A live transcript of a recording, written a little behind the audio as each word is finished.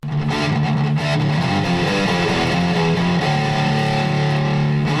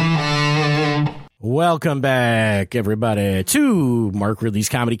Welcome back, everybody, to Mark Ridley's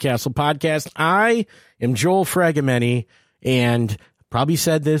Comedy Castle podcast. I am Joel Fragamenti, and probably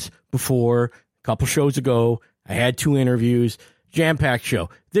said this before, a couple shows ago. I had 2 interviews, jam-packed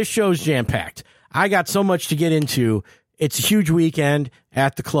show. This show's jam-packed. I got so much to get into. It's a huge weekend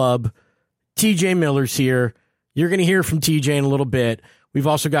at the club. TJ Miller's here. You're going to hear from TJ in a little bit. We've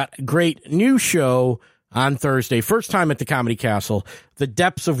also got a great new show on Thursday. First time at the Comedy Castle, the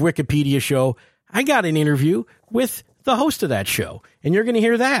Depths of Wikipedia show. I got an interview with the host of that show, and you're going to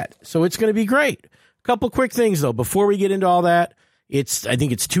hear that. So it's going to be great. A couple quick things, though, before we get into all that. I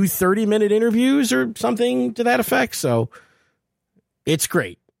think it's 2 30-minute interviews or something to that effect. So it's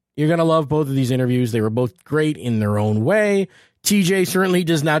great. You're going to love both of these interviews. They were both great in their own way. TJ certainly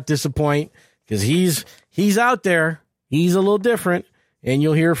does not disappoint because he's out there. He's a little different, and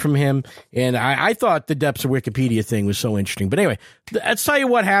you'll hear from him. And I thought the Depths of Wikipedia thing was so interesting. But anyway, let's tell you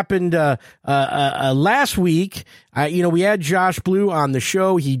what happened last week. We had Josh Blue on the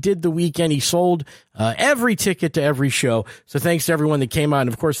show. He did the weekend. He sold every ticket to every show. So thanks to everyone that came on. And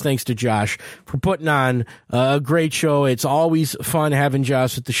of course, thanks to Josh for putting on a great show. It's always fun having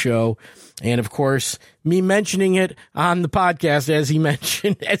Josh at the show. And of course, me mentioning it on the podcast,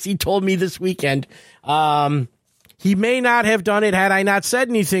 as he told me this weekend. He may not have done it had I not said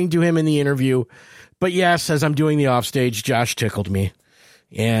anything to him in the interview. But yes, as I'm doing the offstage, Josh tickled me.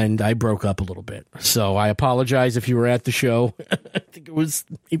 And I broke up a little bit. So I apologize if you were at the show. I think it was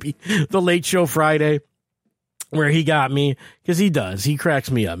maybe the Late Show Friday where he got me. Because he does. He cracks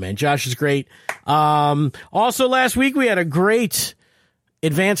me up, man. Josh is great. Also, last week we had a great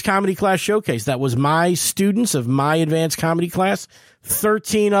advanced comedy class showcase. That was my students of my advanced comedy class.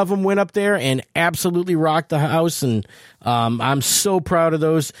 13 of them went up there and absolutely rocked the house. And I'm so proud of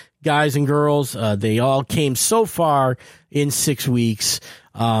those guys and girls. They all came so far in 6 weeks.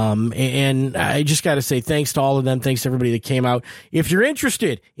 And I just got to say thanks to all of them. Thanks to everybody that came out. If you're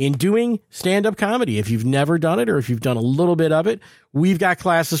interested in doing stand-up comedy, if you've never done it or if you've done a little bit of it, we've got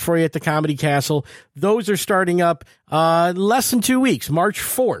classes for you at the Comedy Castle. Those are starting up less than 2 weeks. March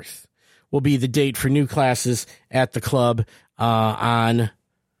 4th will be the date for new classes at the club. On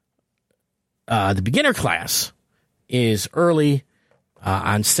the beginner class is early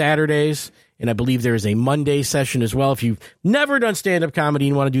on Saturdays, and I believe there is a Monday session as well. If you've never done stand-up comedy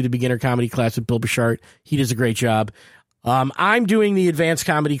and want to do the beginner comedy class with Bill Bouchard, he does a great job. I'm doing the advanced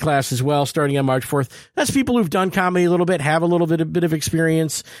comedy class as well, starting on March 4th. That's people who've done comedy a little bit, have a little bit of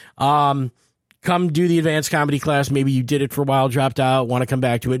experience. Come do the advanced comedy class. Maybe you did it for a while, dropped out, want to come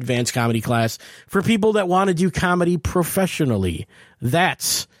back to advanced comedy class. For people that want to do comedy professionally,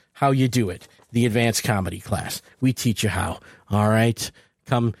 that's how you do it. The advanced comedy class. We teach you how. All right.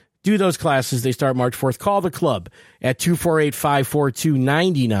 Come do those classes. They start March 4th. Call the club at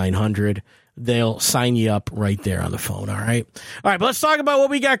 248-542-9900. They'll sign you up right there on the phone. All right. All right. But let's talk about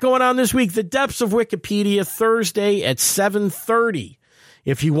what we got going on this week. The Depths of Wikipedia, Thursday at 7:30.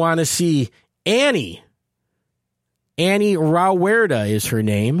 If you want to see Annie Rauwerda is her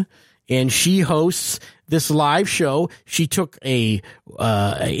name, and she hosts this live show. She took a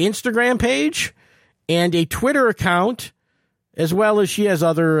Instagram page and a Twitter account, as well as she has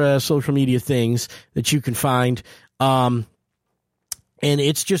other social media things that you can find. And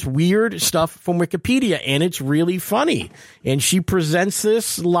it's just weird stuff from Wikipedia, and it's really funny. And she presents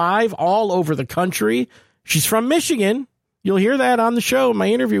this live all over the country. She's from Michigan. You'll hear that on the show, my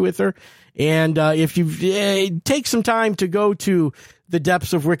interview with her. And if you take some time to go to the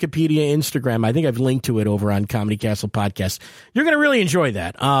Depths of Wikipedia Instagram, I think I've linked to it over on Comedy Castle Podcast. You're going to really enjoy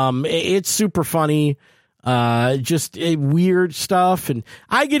that. It's super funny, just weird stuff. And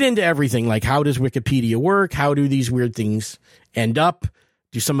I get into everything, like how does Wikipedia work? How do these weird things end up?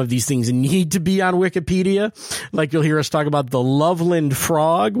 Do some of these things need to be on Wikipedia? Like you'll hear us talk about the Loveland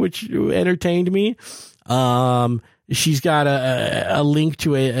Frog, which entertained me. She's got a link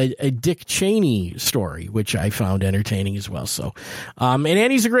to a Dick Cheney story, which I found entertaining as well. So, and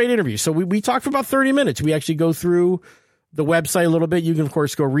Annie's a great interview. So we talked for about 30 minutes. We actually go through the website a little bit. You can, of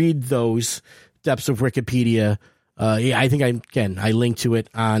course, go read those Depths of Wikipedia. I think I linked to it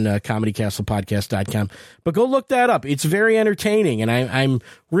on comedycastlepodcast.com. But go look that up. It's very entertaining, and I'm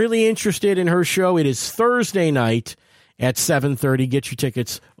really interested in her show. It is Thursday night at 7:30. Get your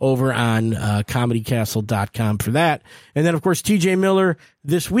tickets over on comedycastle.com for that. And then, of course, TJ Miller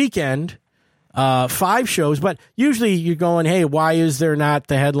this weekend, 5 shows. But usually you're going, hey, why is there not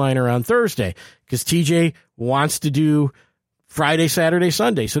the headliner on Thursday? Because TJ wants to do Friday, Saturday,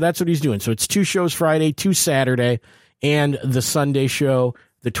 Sunday. So that's what he's doing. So it's 2 shows Friday, 2 Saturday, and the Sunday show,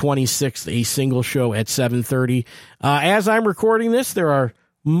 the 26th, a single show at 7:30. As I'm recording this, there are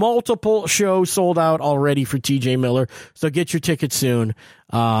multiple shows sold out already for TJ Miller. So get your tickets soon.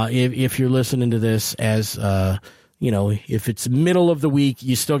 If you're listening to this as, if it's middle of the week,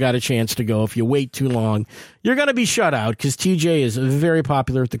 you still got a chance to go. If you wait too long, you're going to be shut out because TJ is very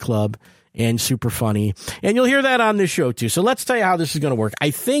popular at the club and super funny. And you'll hear that on this show too. So let's tell you how this is going to work.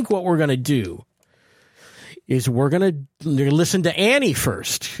 I think what we're going to do is we're going to listen to Annie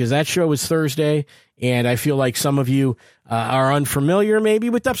first because that show is Thursday. And I feel like some of you are unfamiliar maybe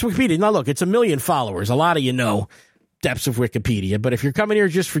with Depths of Wikipedia. Now, look, it's 1 million followers. A lot of you know Depths of Wikipedia. But if you're coming here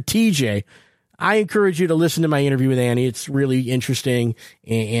just for TJ, I encourage you to listen to my interview with Annie. It's really interesting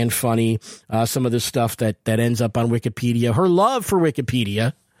and funny. Some of the stuff that ends up on Wikipedia. Her love for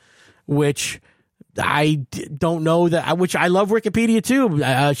Wikipedia, which I don't know which I love Wikipedia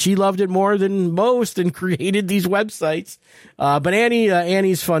too. She loved it more than most and created these websites. But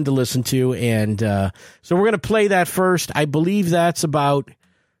Annie's fun to listen to. And so we're going to play that first. I believe that's about.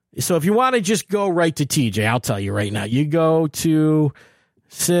 So if you want to just go right to TJ, I'll tell you right now, you go to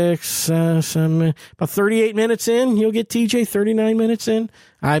 7, about 38 minutes in, you'll get TJ. 39 minutes in.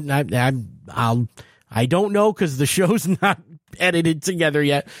 I don't know because the show's not edited together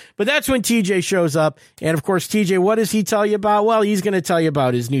yet, but that's when TJ shows up. And of course, TJ, what does he tell you about? Well, he's going to tell you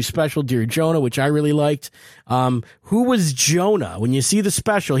about his new special, Dear Jonah, which I really liked. Who was Jonah? When you see the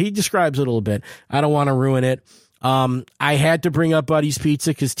special, he describes it a little bit. I don't want to ruin it. I had to bring up Buddy's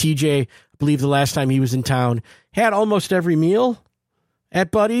Pizza because TJ, I believe the last time he was in town, had almost every meal at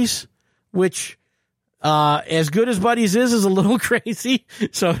Buddy's, which as good as Buddy's is a little crazy.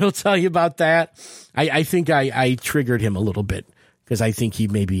 So he'll tell you about that. I think I triggered him a little bit because I think he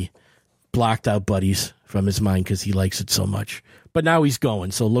maybe blocked out Buddy's from his mind because he likes it so much. But now he's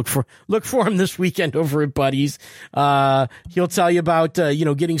going. So look for him this weekend over at Buddy's. He'll tell you about,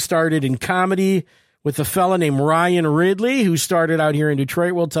 getting started in comedy with a fella named Ryan Ridley, who started out here in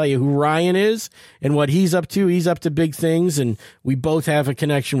Detroit. We'll tell you who Ryan is and what he's up to. He's up to big things, and we both have a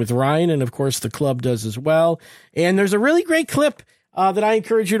connection with Ryan, and of course the club does as well. And there's a really great clip that I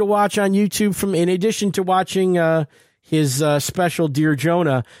encourage you to watch on YouTube in addition to watching his special, Dear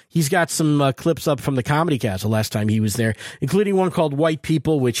Jonah. He's got some clips up from the Comedy Castle last time he was there, including one called White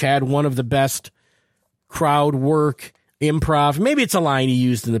People, which had one of the best crowd work improv. Maybe it's a line he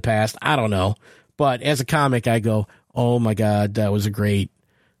used in the past. I don't know. But as a comic, I go, oh, my God, that was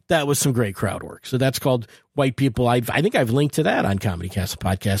some great crowd work. So that's called White People. I think I've linked to that on Comedy Castle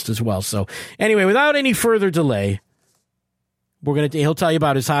Podcast as well. So anyway, without any further delay, he'll tell you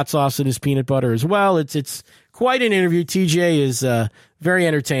about his hot sauce and his peanut butter as well. It's quite an interview. TJ is very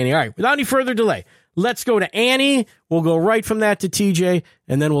entertaining. All right, without any further delay, let's go to Annie. We'll go right from that to TJ,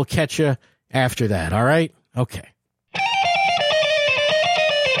 and then we'll catch you after that. All right? Okay.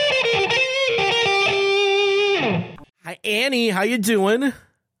 Hi, Annie. How you doing?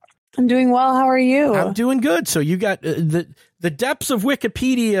 I'm doing well. How are you? I'm doing good. So you got the Depths of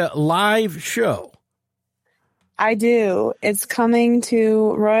Wikipedia live show. I do. It's coming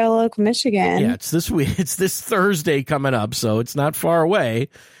to Royal Oak, Michigan. Yeah, it's this week. It's this Thursday coming up, so it's not far away.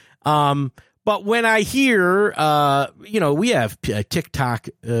 But when I hear, we have TikTok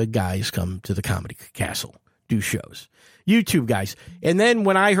guys come to the Comedy Castle, do shows. YouTube guys. And then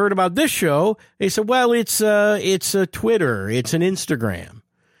when I heard about this show, they said, well, it's a Twitter, it's an Instagram.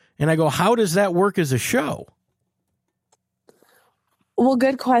 And I go, how does that work as a show? Well,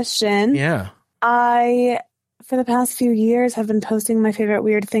 good question. Yeah. For the past few years, have been posting my favorite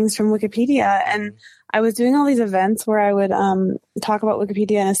weird things from Wikipedia. And I was doing all these events where I would talk about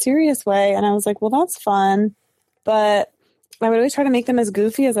Wikipedia in a serious way. And I was like, well, that's fun. But I would always try to make them as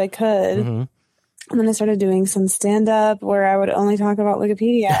goofy as I could. Mm-hmm. And then I started doing some stand-up where I would only talk about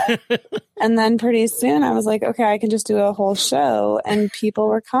Wikipedia. And then pretty soon I was like, okay, I can just do a whole show. And people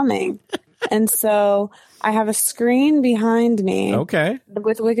were coming. And so I have a screen behind me with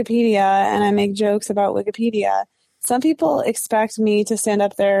Wikipedia, and I make jokes about Wikipedia. Some people expect me to stand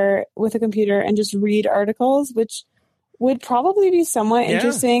up there with a computer and just read articles, which would probably be somewhat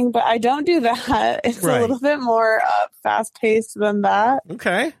interesting, but I don't do that. It's a little bit more fast-paced than that.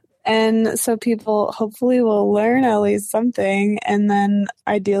 Okay. And so people hopefully will learn at least something, and then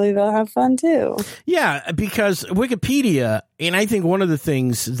ideally they'll have fun too. Yeah, because Wikipedia, and I think one of the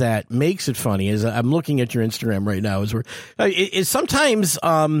things that makes it funny is I'm looking at your Instagram right now, is sometimes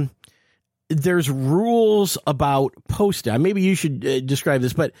there's rules about posting. Maybe you should describe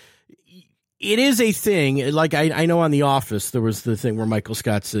this, but it is a thing. Like I know on The Office, there was the thing where Michael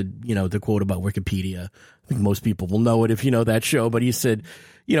Scott said, the quote about Wikipedia. I think most people will know it if you know that show, but he said,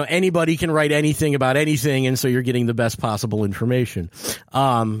 anybody can write anything about anything, and so you're getting the best possible information.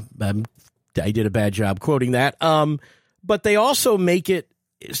 I did a bad job quoting that. But they also make it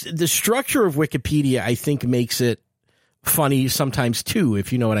the structure of Wikipedia, I think, makes it funny sometimes too,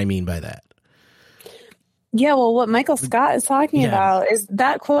 if you know what I mean by that. Yeah, well, what Michael Scott is talking about is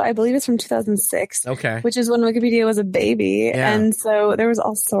that quote, I believe, is from 2006. Okay. Which is when Wikipedia was a baby. Yeah. And so there was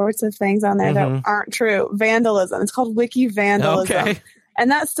all sorts of things on there that aren't true. Vandalism. It's called wiki vandalism. Okay. And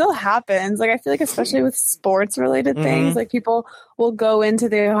that still happens. Like, I feel like especially with sports related things, like people will go into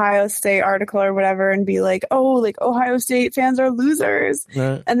the Ohio State article or whatever and be like, oh, like Ohio State fans are losers.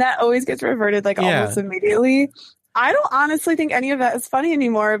 And that always gets reverted like almost immediately. I don't honestly think any of that is funny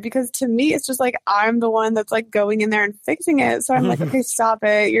anymore because to me, it's just like I'm the one that's like going in there and fixing it. So I'm like, okay, stop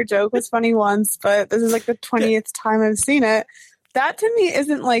it. Your joke was funny once, but this is like the 20th time I've seen it. That to me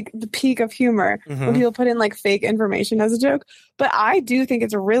isn't like the peak of humor when people put in like fake information as a joke. But I do think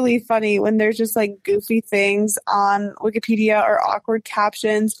it's really funny when there's just like goofy things on Wikipedia or awkward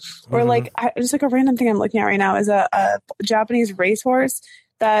captions or like just like a random thing I'm looking at right now is a Japanese racehorse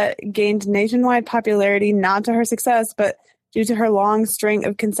that gained nationwide popularity, not to her success, but due to her long string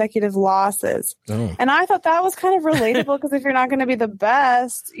of consecutive losses. And I thought that was kind of relatable because if you're not going to be the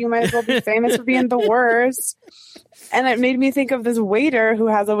best, you might as well be famous for being the worst. And it made me think of this waiter who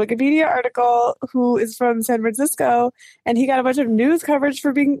has a Wikipedia article who is from San Francisco, and he got a bunch of news coverage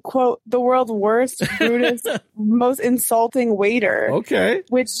for being, quote, the world's worst, rudest, most insulting waiter. Okay.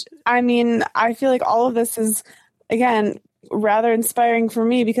 Which, I mean, I feel like all of this is, again, rather inspiring for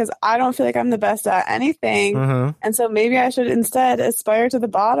me because I don't feel like I'm the best at anything. And so maybe I should instead aspire to the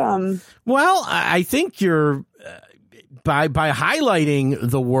bottom. Well, I think you're by highlighting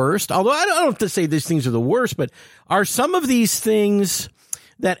the worst, although I don't have to say these things are the worst, but are some of these things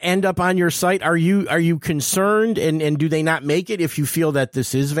that end up on your site, are you concerned and do they not make it if you feel that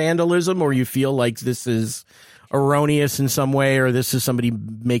this is vandalism or you feel like this is erroneous in some way or this is somebody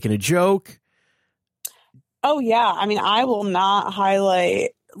making a joke? Oh, yeah. I mean, I will not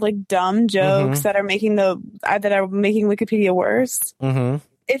highlight like dumb jokes that are making Wikipedia worse.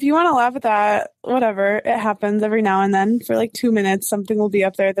 If you want to laugh at that, whatever, it happens every now and then for like 2 minutes. Something will be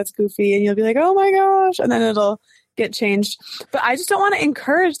up there that's goofy and you'll be like, oh my gosh. And then it'll get changed. But I just don't want to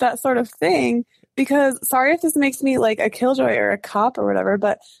encourage that sort of thing because sorry if this makes me like a killjoy or a cop or whatever,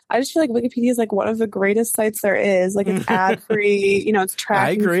 but I just feel like Wikipedia is like one of the greatest sites there is. Like it's ad free, it's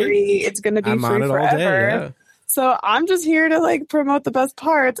tracking free. It's going to be free forever. All day, yeah. So I'm just here to like promote the best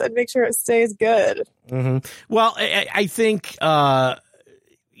parts and make sure it stays good. Well, I think,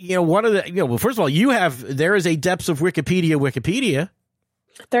 one of the, well, first of all, there is a depths of Wikipedia.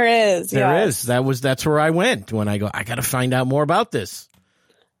 There is. There is. That's where I went when I got to find out more about this.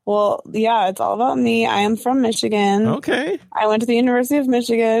 Well, yeah, it's all about me. I am from Michigan. Okay. I went to the University of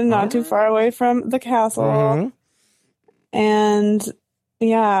Michigan, not too far away from the castle. And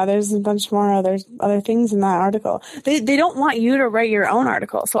yeah, there's a bunch more other things in that article. They don't want you to write your own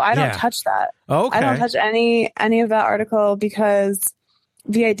article, so I don't touch that. Okay. I don't touch any of that article because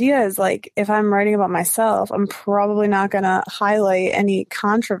the idea is like if I'm writing about myself, I'm probably not going to highlight any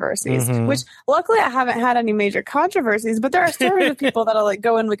controversies, which luckily I haven't had any major controversies, but there are stories of people that'll like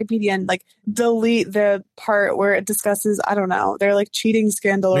go in Wikipedia and like delete the part where it discusses, I don't know, their like cheating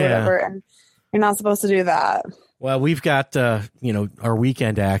scandal or whatever. And you're not supposed to do that. Well, we've got, our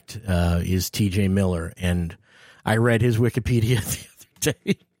weekend act is TJ Miller, and I read his Wikipedia the other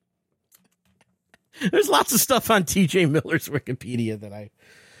day. There's lots of stuff on TJ Miller's Wikipedia that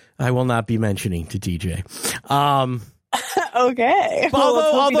I will not be mentioning to TJ. Okay.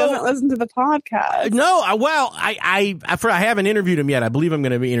 Although he doesn't listen to the podcast. No, well, I haven't interviewed him yet. I believe I'm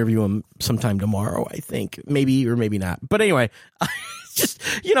going to interview him sometime tomorrow, I think. Maybe or maybe not. But anyway, just,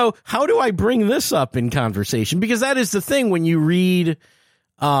 how do I bring this up in conversation? Because that is the thing when you read,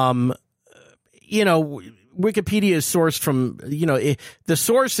 Wikipedia is sourced from, the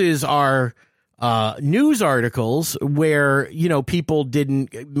sources are news articles where, people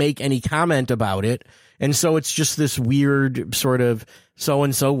didn't make any comment about it. And so it's just this weird sort of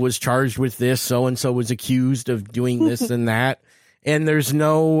so-and-so was charged with this, so-and-so was accused of doing this and that. And there's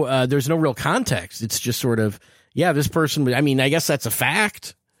no real context. It's just sort of, this person, I mean, I guess that's a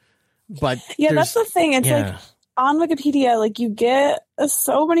fact, but yeah, that's the thing. It's like on Wikipedia, like you get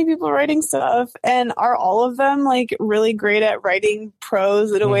so many people writing stuff, and are all of them like really great at writing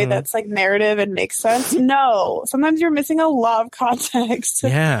prose in a way that's like narrative and makes sense? No, sometimes you're missing a lot of context.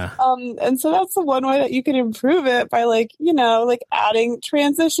 Yeah. And so that's the one way that you can improve it by like, like adding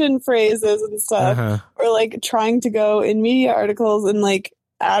transition phrases and stuff, or like trying to go in media articles and like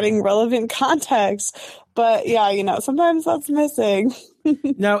adding relevant context. But yeah, sometimes that's missing.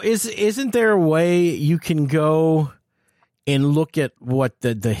 Now, isn't there a way you can go and look at what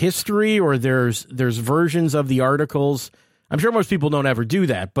the history, or there's versions of the articles? I'm sure most people don't ever do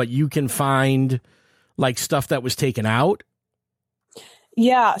that, but you can find like stuff that was taken out.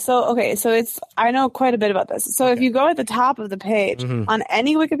 Yeah. So I know quite a bit about this. So if you go at the top of the page on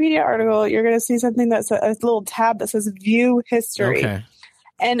any Wikipedia article, you're going to see something that's a little tab that says view history. Okay.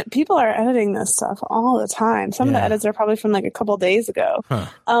 And people are editing this stuff all the time. Some of the edits are probably from like a couple days ago. Huh.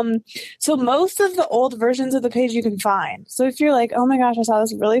 So most of the old versions of the page you can find. So if you're like, oh my gosh, I saw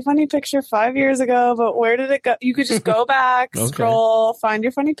this really funny picture 5 years ago, but where did it go? You could just go back, scroll, find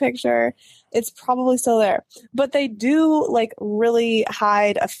your funny picture. It's probably still there. But they do like really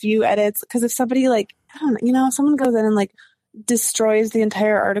hide a few edits because if somebody like, I don't know, if someone goes in and like destroys the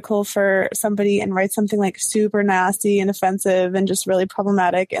entire article for somebody and writes something like super nasty and offensive and just really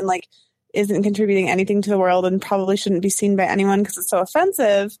problematic and like isn't contributing anything to the world and probably shouldn't be seen by anyone because it's so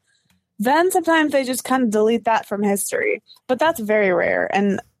offensive, then sometimes they just kind of delete that from history. But that's very rare.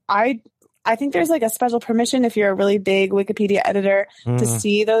 And I think there's like a special permission if you're a really big Wikipedia editor to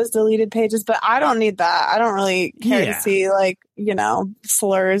see those deleted pages, but I don't need that. I don't really care to see like,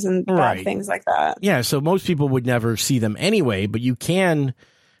 slurs and bad things like that. Yeah. So most people would never see them anyway, but you can,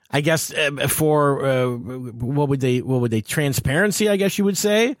 I guess, for what would they transparency, I guess you would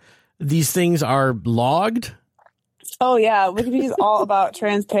say these things are logged. Oh yeah. Wikipedia is all about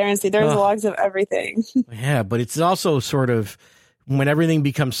transparency. There's logs of everything. Yeah. But it's also sort of, when everything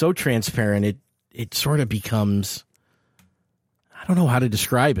becomes so transparent, it sort of becomes, I don't know how to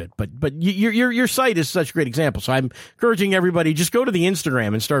describe it, but your site is such a great example. So I'm encouraging everybody, just go to the Instagram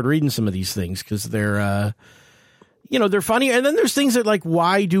and start reading some of these things because they're, they're funny. And then there's things that like,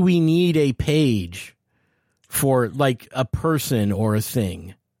 why do we need a page for like a person or a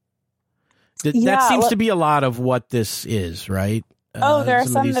thing? That seems to be a lot of what this is, right? There are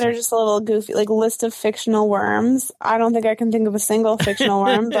some that are just a little goofy, like list of fictional worms. I don't think I can think of a single fictional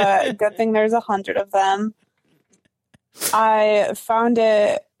worm, but good thing there's 100 of them. I found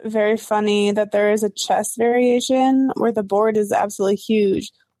it very funny that there is a chess variation where the board is absolutely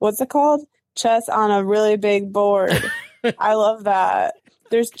huge. What's it called? Chess on a really big board. I love that.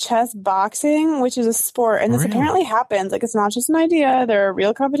 There's chess boxing, which is a sport, and this apparently happens. Like, it's not just an idea. There are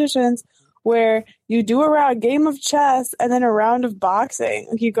real competitions where you do a game of chess and then a round of boxing.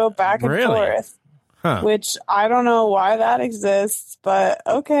 You go back and forth, which I don't know why that exists, but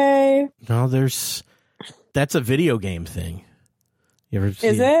okay. No, that's a video game thing. You ever see?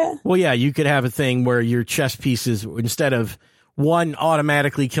 Is it? Well, yeah, you could have a thing where your chess pieces, instead of one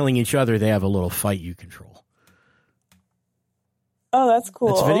automatically killing each other, they have a little fight you control. Oh, that's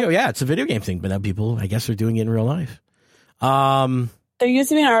cool. It's a video. Yeah, it's a video game thing, but now people, I guess, are doing it in real life. There used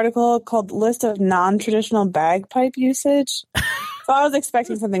to be an article called List of Non-Traditional Bagpipe Usage. So I was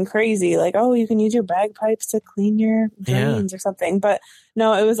expecting something crazy, like, oh, you can use your bagpipes to clean your drains or something. But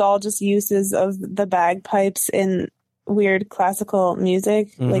no, it was all just uses of the bagpipes in weird classical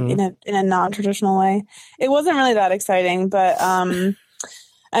music, like in a non-traditional way. It wasn't really that exciting, but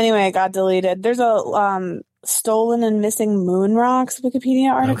anyway, it got deleted. There's a stolen and missing moon rocks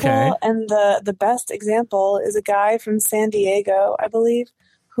Wikipedia article, and the best example is a guy from San Diego, I believe,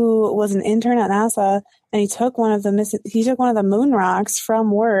 who was an intern at NASA, and he took one of the moon rocks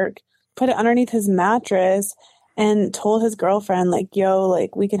from work, put it underneath his mattress, and told his girlfriend, like, yo,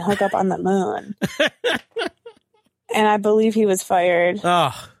 like, we can hook up on the moon. And I believe he was fired.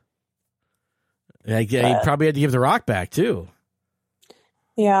 Oh, he probably had to give the rock back too.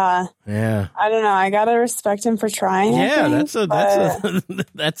 Yeah. I don't know. I gotta respect him for trying. Yeah,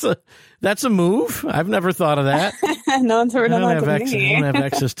 that's a move. I've never thought of that. No one's ever done that to me. I don't have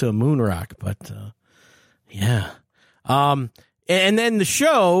access to a moon rock, but yeah. And then the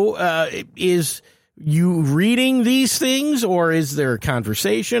show is you reading these things, or is there a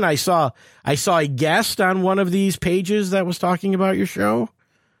conversation? I saw a guest on one of these pages that was talking about your show.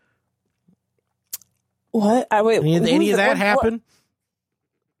 What? Any of that happen?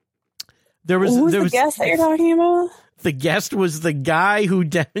 Who's the guest that you're talking about? The guest was the guy who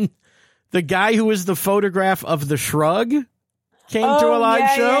was the photograph of the shrug came to a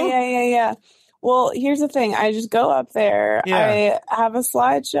live show. Yeah. Well, here's the thing. I just go up there. I have a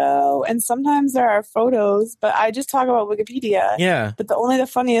slideshow, and sometimes there are photos, but I just talk about Wikipedia. Yeah. But only the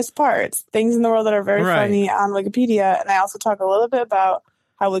funniest parts, things in the world that are very funny on Wikipedia, and I also talk a little bit about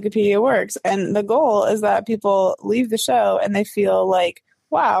how Wikipedia works. And the goal is that people leave the show and they feel like,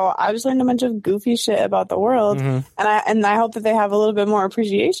 wow, I just learned a bunch of goofy shit about the world. And I hope that they have a little bit more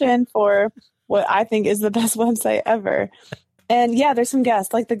appreciation for what I think is the best website ever. And yeah, there's some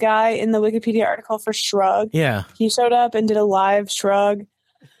guests, like the guy in the Wikipedia article for Shrug. Yeah. He showed up and did a live Shrug.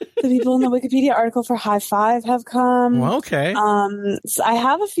 The people in the Wikipedia article for High Five have come. Well, okay. So I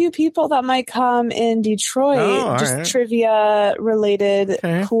have a few people that might come in Detroit, just right. trivia related,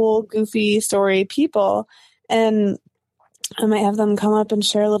 cool, goofy story people. And I might have them come up and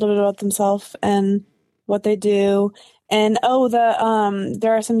share a little bit about themselves and what they do. And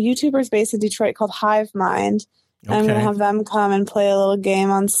there are some YouTubers based in Detroit called Hive Mind. Okay. I'm going to have them come and play a little game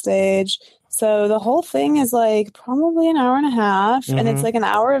on stage. So the whole thing is like probably an hour and a half, and it's like an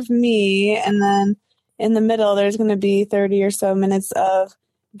hour of me, and then in the middle there's going to be 30 or so minutes of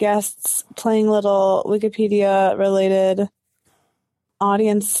guests playing little Wikipedia related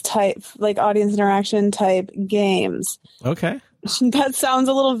audience interaction type games. Okay. That sounds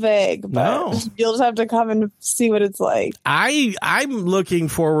a little vague, but you'll just have to come and see what it's like. I'm looking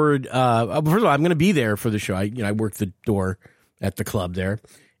forward. First of all, I'm going to be there for the show. I work the door at the club there,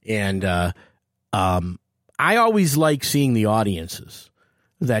 and I always like seeing the audiences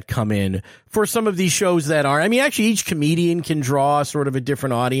that come in for some of these shows that are. I mean, actually, each comedian can draw sort of a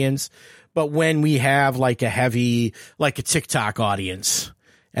different audience, but when we have like a TikTok audience.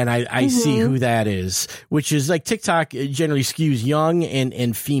 And I see who that is, which is like TikTok generally skews young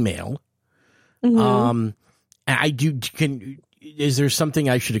and female. Is there something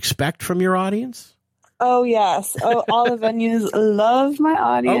I should expect from your audience? Oh, yes. Oh, all the venues love my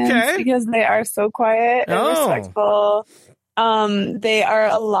audience because they are so quiet and respectful. They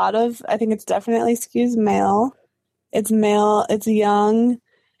are I think it's definitely skews male. It's male, it's young,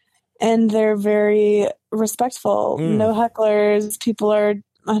 and they're very respectful. No hecklers. People are,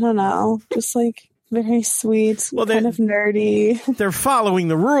 I don't know, just like very sweet, kind of nerdy. They're following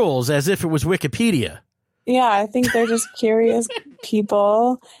the rules as if it was Wikipedia. Yeah, I think they're just curious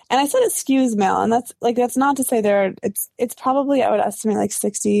people. And I said it skews male, and that's not to say it's probably, I would estimate like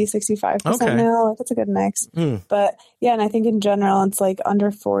 60-65% male. Like it's a good mix. But yeah, and I think in general it's like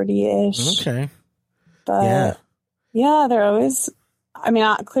under 40-ish. Okay. But yeah, they're always, I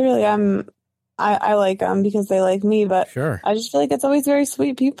mean, clearly I like them because they like me, but I just feel like it's always very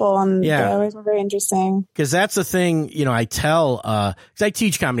sweet people, and they always are very interesting. Because that's the thing, I tell, because I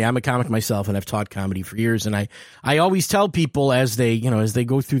teach comedy. I'm a comic myself, and I've taught comedy for years. And I always tell people as they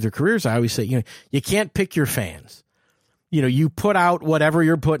go through their careers, I always say, you can't pick your fans. You put out whatever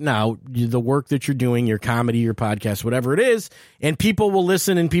you're putting out, the work that you're doing, your comedy, your podcast, whatever it is, and people will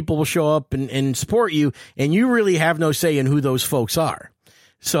listen and people will show up and support you. And you really have no say in who those folks are.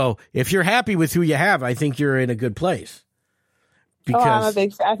 So if you're happy with who you have, I think you're in a good place. Because I'm a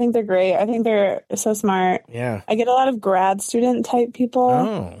big fan. I think they're great. I think they're so smart. Yeah. I get a lot of grad student type people.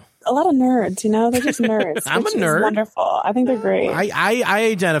 A lot of nerds, they're just nerds. I'm a nerd. Is wonderful. I think they're great. I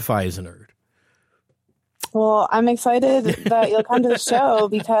identify as a nerd. Well, I'm excited that you'll come to the show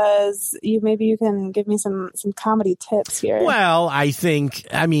because maybe you can give me some comedy tips here. Well,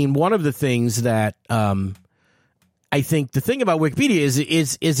 one of the things that I think the thing about Wikipedia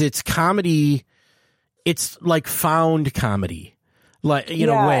is it's comedy. It's like found comedy, like in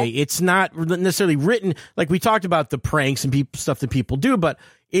a way. It's not necessarily written like we talked about the pranks and stuff that people do, but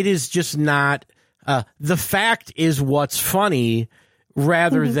it is just not. The fact is what's funny,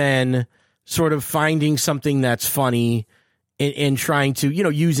 rather than sort of finding something that's funny and trying to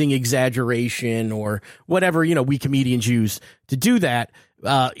using exaggeration or whatever we comedians use to do that.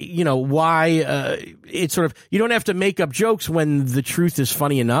 It's sort of, you don't have to make up jokes when the truth is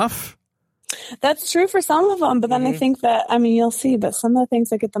funny enough. That's true for some of them, but then I think that, you'll see, but some of the things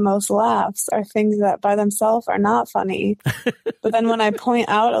that get the most laughs are things that by themselves are not funny. But then when I point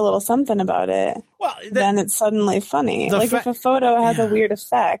out a little something about it, then it's suddenly funny. Like if a photo has a weird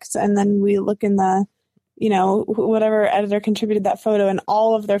effect and then we look in the, whatever editor contributed that photo and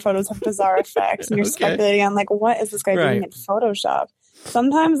all of their photos have bizarre effects and you're speculating on like, what is this guy doing in Photoshop?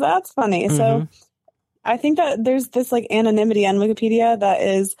 Sometimes that's funny. So I think that there's this like anonymity on Wikipedia that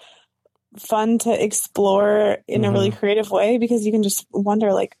is fun to explore in a really creative way because you can just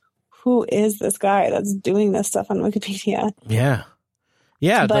wonder like, who is this guy that's doing this stuff on Wikipedia? Yeah.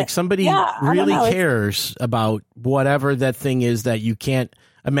 Yeah. But, like somebody really cares about whatever that thing is that you can't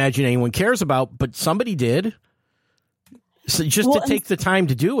imagine anyone cares about, but somebody did. So just to take the time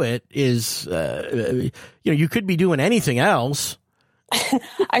to do it is, you could be doing anything else.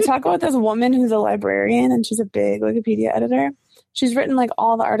 I talk about this woman who's a librarian and she's a big Wikipedia editor. She's written like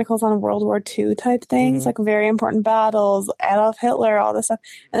all the articles on World War II type things, like very important battles, Adolf Hitler, all this stuff.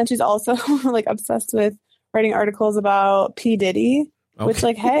 And then she's also like obsessed with writing articles about P. Diddy, which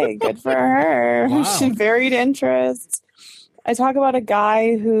like, hey, good for her. Wow. She varied interests. I talk about a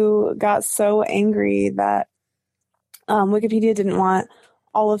guy who got so angry that Wikipedia didn't want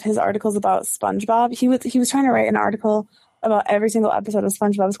all of his articles about SpongeBob. He was trying to write an article about every single episode of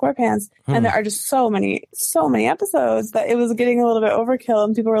SpongeBob SquarePants. And there are just so many episodes that it was getting a little bit overkill.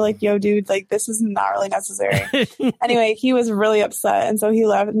 And people were like, yo, dude, like, this is not really necessary. Anyway, he was really upset. And so he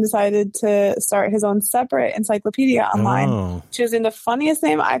left and decided to start his own separate encyclopedia online, choosing the funniest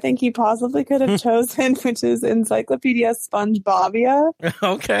name I think he possibly could have chosen, which is Encyclopedia SpongeBobia.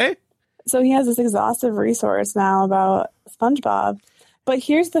 Okay. So he has this exhaustive resource now about SpongeBob. But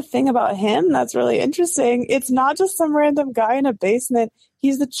here's the thing about him that's really interesting. It's not just some random guy in a basement.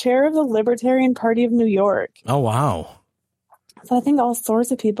 He's the chair of the Libertarian Party of New York. Oh, wow. So I think all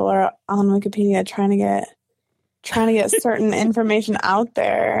sorts of people are on Wikipedia trying to get certain information out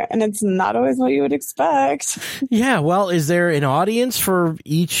there, and it's not always what you would expect. Yeah, well, is there an audience for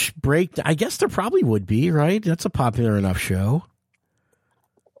each break? I guess there probably would be, right? That's a popular enough show.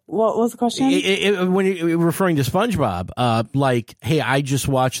 What was the question? When you're referring to SpongeBob, like, hey, I just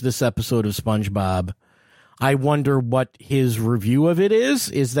watched this episode of SpongeBob. I wonder what his review of it is.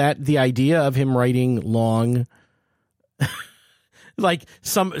 Is that the idea of him writing long, like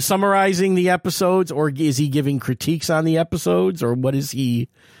summarizing the episodes, or is he giving critiques on the episodes, or what is he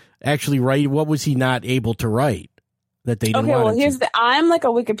actually writing? What was he not able to write that they didn't want him to? I'm like a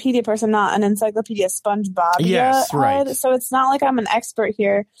Wikipedia person, not an Encyclopedia SpongeBob. Yes, right. So it's not like I'm an expert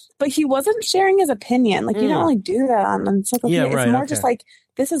here, but he wasn't sharing his opinion. Like, you don't really do that on Encyclopedia. Yeah, right, it's more just like,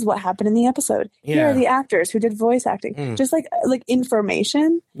 this is what happened in the episode. Here are the actors who did voice acting. Just like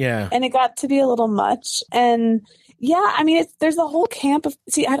information. Yeah. And it got to be a little much. And yeah, I mean, there's a whole camp of,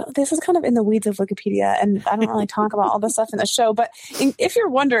 this is kind of in the weeds of Wikipedia, and I don't really talk about all this stuff in the show, but if you're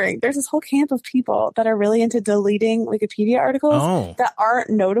wondering, there's this whole camp of people that are really into deleting Wikipedia articles that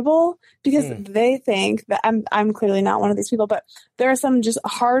aren't notable because they think that I'm clearly not one of these people, but there are some just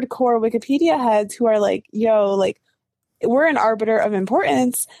hardcore Wikipedia heads who are like, yo, like, we're an arbiter of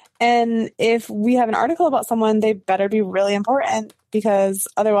importance, and if we have an article about someone, they better be really important, because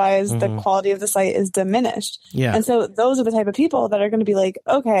otherwise the quality of the site is diminished. Yeah. And so those are the type of people that are going to be like,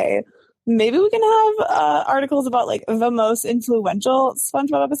 okay, maybe we can have articles about like the most influential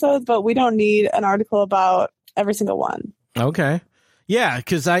SpongeBob episodes, but we don't need an article about every single one. Okay. Yeah,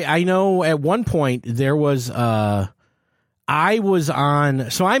 because I know at one point there was I was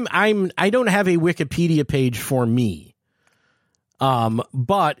on, so I don't have a Wikipedia page for me.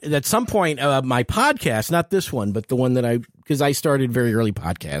 But at some point, my podcast, not this one, but the one that because I started very early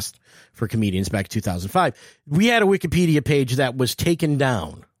podcast for comedians back in 2005, we had a Wikipedia page that was taken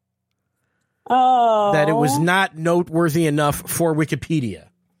down. Oh. That it was not noteworthy enough for Wikipedia.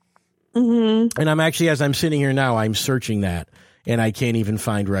 Mm-hmm. And I'm actually, as I'm sitting here now, I'm searching that, and I can't even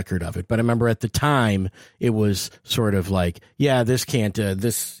find record of it. But I remember at the time, it was sort of like, yeah, this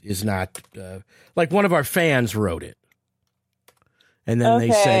is not, like one of our fans wrote it. And then they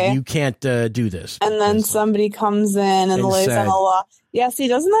said, you can't do this. And then somebody comes in and lays on the law. Yeah,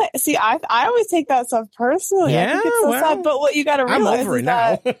 I always take that stuff personally. Yeah, I think it's so sad. But what you got to realize is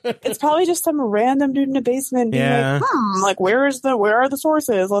that it's probably just some random dude in a basement being like, where are the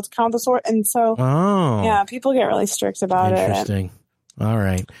sources? Let's count the source. And so, yeah, people get really strict about it. Interesting. All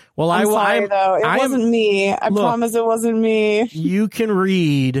right. Well, I'm sorry, though. It wasn't me. I promise it wasn't me. You can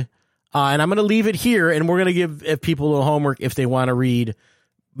read... and I'm going to leave it here, and we're going to give people a little homework if they want to read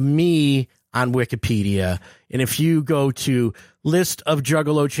me on Wikipedia. And if you go to list of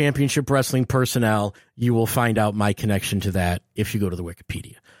Juggalo Championship Wrestling personnel, you will find out my connection to that if you go to the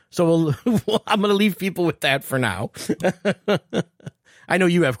Wikipedia. So I'm going to leave people with that for now. I know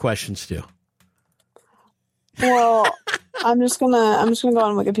you have questions too. Well, I'm just gonna go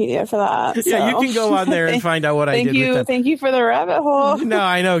on Wikipedia for that. Yeah, you can go on there and find out what I did with that. Thank you for the rabbit hole. No,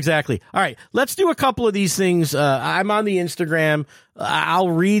 I know exactly. All right, let's do a couple of these things. I'm on the Instagram. I'll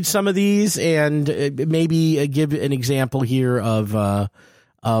read some of these and maybe give an example here of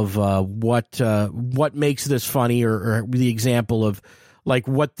what makes this funny, or the example of like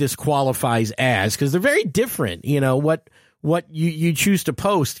what this qualifies as, because they're very different. You know what you choose to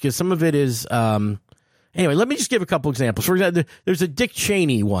post, because some of it is. Anyway, let me just give a couple examples. For example, there's a Dick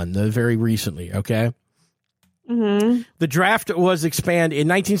Cheney one very recently, okay? Mm-hmm. The draft was expanded. In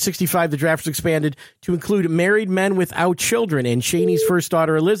 1965, the draft was expanded to include married men without children, and Cheney's first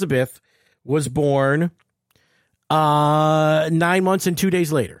daughter, Elizabeth, was born 9 months and 2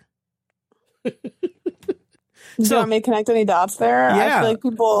 days later. Do you want me to connect any dots there? Yeah. I feel like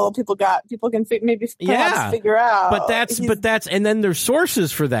people can maybe perhaps figure out. But that's and then there's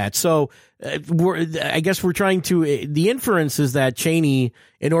sources for that. So I guess we're trying to. The inference is that Cheney,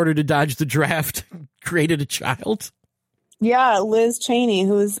 in order to dodge the draft, created a child. Yeah, Liz Cheney,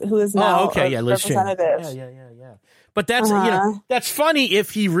 who is now Liz representative. Cheney. Yeah. But that's that's funny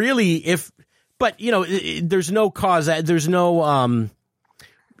if But, there's no cause. There's no,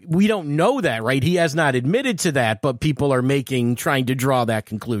 we don't know that, right? He has not admitted to that, but people are trying to draw that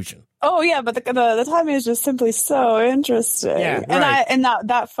conclusion. Oh yeah, but the timing is just simply so interesting. Yeah, and right. and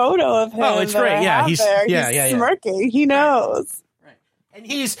that photo of him. Oh, it's great. Yeah, he's smirking. He knows. Right. And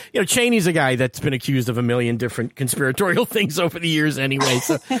he's, Cheney's a guy that's been accused of a million different conspiratorial things over the years anyway.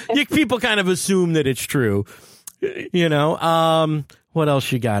 So people kind of assume that it's true. What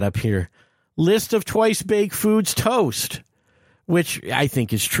else you got up here? List of twice baked foods toast. Which I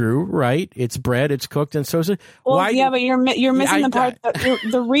think is true, right? It's bread, it's cooked and so. Well, yeah, but you're missing the part that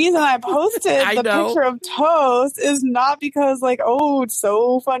the reason I posted picture of toast is not because it's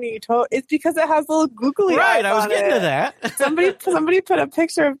so funny toast. It's because it has little googly eyes. Right, I was getting to that. somebody put a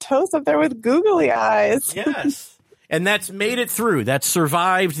picture of toast up there with googly eyes. Yes, and that's made it through. That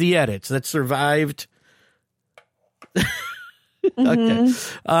survived the edits. That survived. Okay,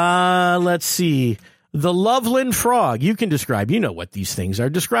 let's see. The Loveland Frog. You can describe, what these things are.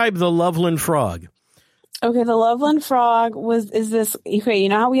 Describe the Loveland Frog. Okay, the Loveland Frog is this, okay, you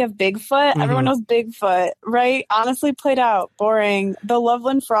know how we have Bigfoot? Mm-hmm. Everyone knows Bigfoot, right? Honestly, played out, boring. The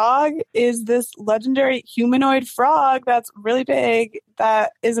Loveland Frog is this legendary humanoid frog that's really big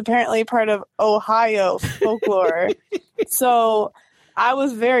that is apparently part of Ohio folklore. So I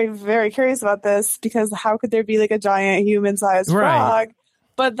was very, very curious about this because how could there be a giant human-sized frog? Right.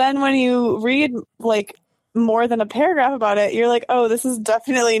 But then when you read more than a paragraph about it, you're like, oh, this is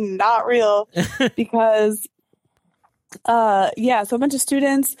definitely not real because, so a bunch of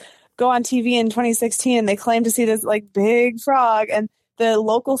students go on TV in 2016 and they claim to see this big frog, and the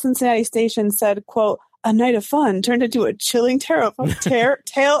local Cincinnati station said, quote, "A night of fun turned into a chilling tale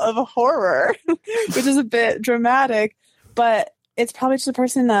of horror," which is a bit dramatic, but it's probably just a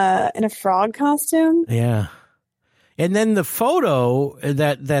person in a frog costume. Yeah. And then the photo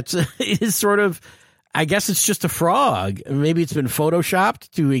that's is sort of, I guess it's just a frog. Maybe it's been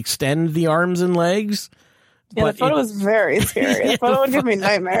photoshopped to extend the arms and legs. Yeah, the photo was very scary. The photo would give me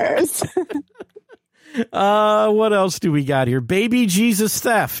nightmares. What else do we got here? Baby Jesus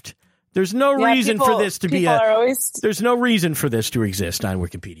theft. There's no reason for this to be There's no reason for this to exist on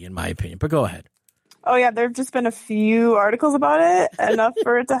Wikipedia, in my opinion. But go ahead. Oh yeah, there've just been a few articles about it, enough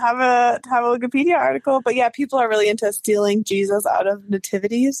for it to have a Wikipedia article. But yeah, people are really into stealing Jesus out of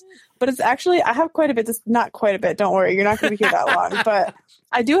nativities. But it's actually, I have quite a bit. Not quite a bit. Don't worry, you're not going to be here that long. But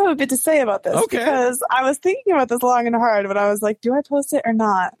I do have a bit to say about this because I was thinking about this long and hard. But I was like, do I post it or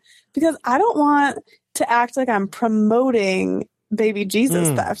not? Because I don't want to act like I'm promoting baby Jesus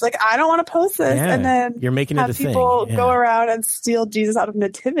theft. I don't want to post this and then you're making it a thing. People go around and steal Jesus out of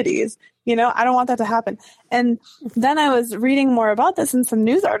nativities. I don't want that to happen. And then I was reading more about this in some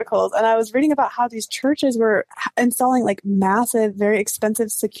news articles, and I was reading about how these churches were installing massive, very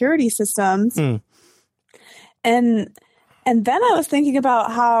expensive security systems. And then I was thinking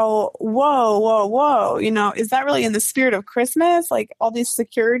about how, whoa, is that really in the spirit of Christmas? All these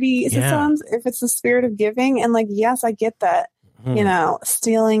security systems, if it's the spirit of giving. And yes, I get that.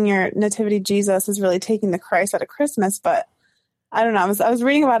 Stealing your nativity Jesus is really taking the Christ out of Christmas, but I don't know. I was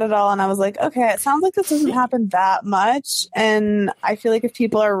reading about it all and I was like, okay, it sounds like this doesn't happen that much. And I feel like if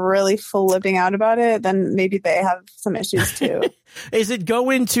people are really flipping out about it, then maybe they have some issues too. Is it go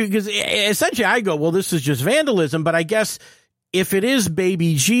into, because essentially I go, well, this is just vandalism, but I guess if it is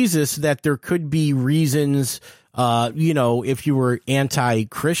baby Jesus, that there could be reasons, if you were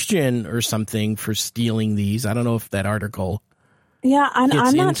anti-Christian or something for stealing these. I don't know if that article. Yeah,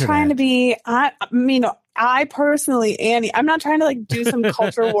 I'm not trying to be. I personally, Annie, I'm not trying to do some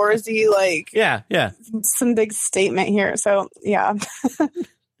culture warsy some big statement here. So yeah.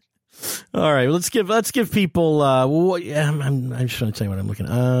 All right, let's give people. I'm just trying to tell you what I'm looking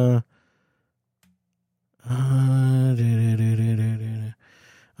at.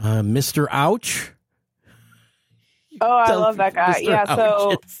 Mr. Ouch. Oh, I love that guy. Mr. Yeah, Ouch.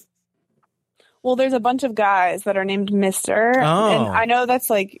 so. Well, there's a bunch of guys that are named Mr. And I know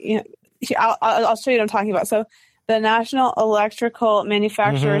that's I'll show you what I'm talking about. So the National Electrical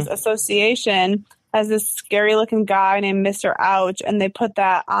Manufacturers Association has this scary looking guy named Mr. Ouch, and they put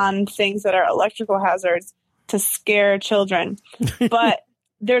that on things that are electrical hazards to scare children. But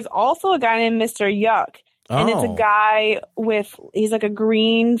there's also a guy named Mr. Yuck. And it's a guy he's a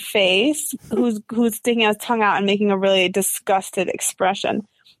green face who's sticking his tongue out and making a really disgusted expression.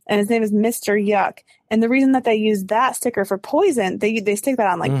 And his name is Mr. Yuck. And the reason that they use that sticker for poison, they stick that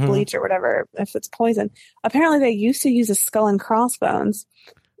on bleach or whatever if it's poison. Apparently they used to use a skull and crossbones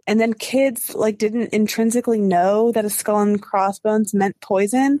And then kids like didn't intrinsically know that a skull and crossbones meant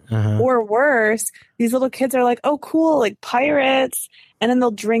poison. Or worse, these little kids are like, oh, cool, like pirates. And then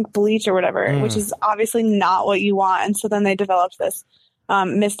they'll drink bleach or whatever, which is obviously not what you want. And so then they developed this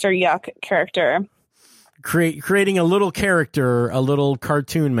Mr. Yuck character. Creating a little character, a little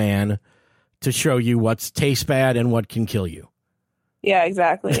cartoon man to show you what's tastes bad and what can kill you. Yeah,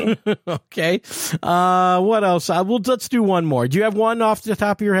 exactly. Okay. What else? Let's do one more. Do you have one off the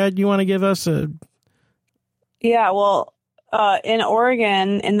top of your head you want to give us? Yeah, well, in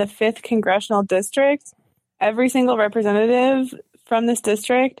Oregon, in the 5th Congressional District, every single representative from this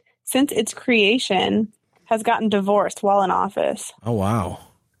district, since its creation, has gotten divorced while in office. Oh, wow.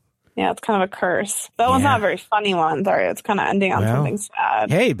 Yeah, it's kind of a curse. That one's not a very funny one. Sorry, it's kind of ending on something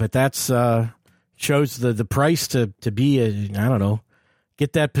sad. Hey, but that's shows the price to be I don't know,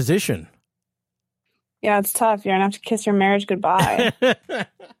 get that position. Yeah, it's tough. You're gonna have to kiss your marriage goodbye.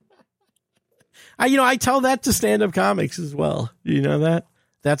 I tell that to stand-up comics as well. You know that?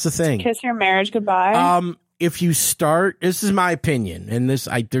 That's the thing. Kiss your marriage goodbye. If you start, this is my opinion, and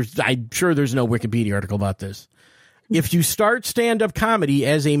I'm sure there's no Wikipedia article about this. If you start stand-up comedy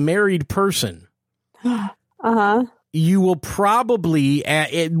as a married person, you will probably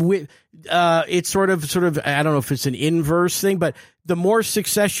it's sort of I don't know if it's an inverse thing, but the more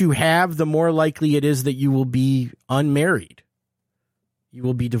success you have, the more likely it is that you will be unmarried. You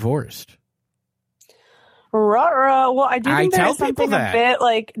will be divorced. Well, I do think there's something a bit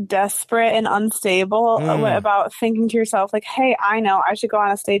like desperate and unstable about thinking to yourself, like, hey, I know I should go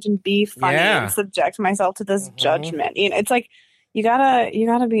on a stage and be funny and subject myself to this judgment. You know, it's like you gotta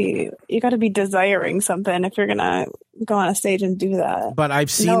be desiring something if you're gonna go on a stage and do that. But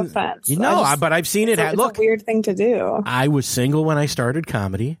I've seen, no offense, but I've seen it. Look, a weird thing to do. I was single when I started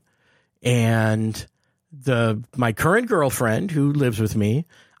comedy, and my current girlfriend who lives with me,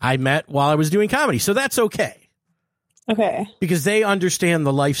 I met while I was doing comedy. So that's okay. Okay. Because they understand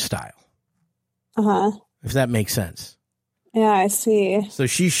the lifestyle. If that makes sense. Yeah, I see. So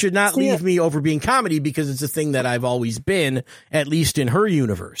she should not leave me over being comedy because it's a thing that I've always been, at least in her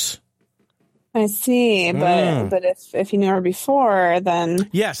universe. I see. But if you knew her before, then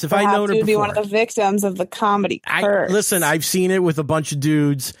yes, if I know her before, you'd be one of the victims of the comedy curse. Listen, I've seen it with a bunch of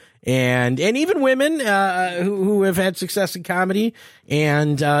dudes. And even women who have had success in comedy,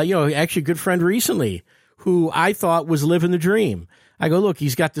 and actually a good friend recently who I thought was living the dream. I go, look,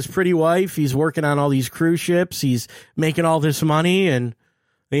 he's got this pretty wife, he's working on all these cruise ships, he's making all this money, and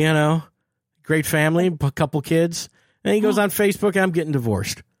great family, a couple kids, and he goes on Facebook, I'm getting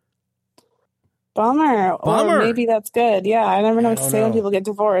divorced. Bummer. Or maybe that's good. Yeah, I never know what to say when people get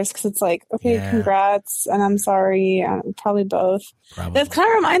divorced, because it's like, okay, congrats, and I'm sorry. Probably both. That kind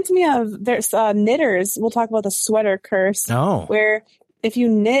of reminds me of there's knitters. We'll talk about the sweater curse. Oh. Where if you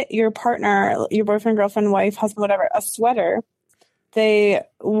knit your partner, your boyfriend, girlfriend, wife, husband, whatever, a sweater, they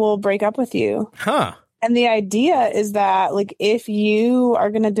will break up with you. Huh. And the idea is that, like, if you are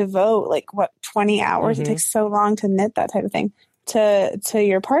going to devote, 20 hours, it takes so long to knit that type of thing, to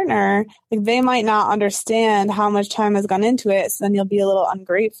your partner, like, they might not understand how much time has gone into it, so then you'll be a little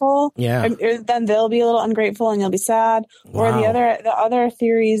ungrateful. Yeah. Or then they'll be a little ungrateful and you'll be sad. Wow. Or the other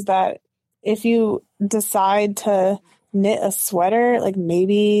theory is that if you decide to knit a sweater, like,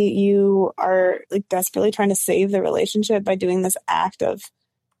 maybe you are, like, desperately trying to save the relationship by doing this act of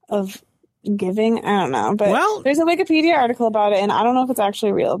giving. I don't know, but there's a Wikipedia article about it, and I don't know if it's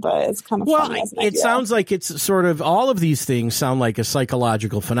actually real, but it's kind of funny. It sounds like it's sort of, all of these things sound like a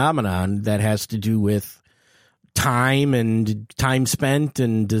psychological phenomenon that has to do with time and time spent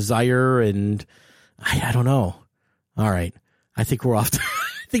and desire, and I don't know. All right, I think we're off.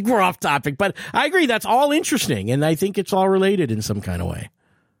 I think we're off topic, but I agree that's all interesting, and I think it's all related in some kind of way.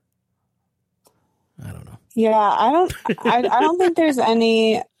 I don't know. Yeah, I don't think there's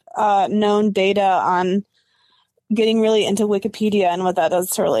any known data on getting really into Wikipedia and what that does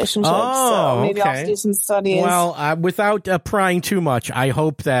to relationships. So maybe I'll do some studies. Well, without prying too much, I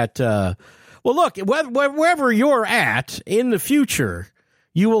hope that, look, wherever you're at in the future,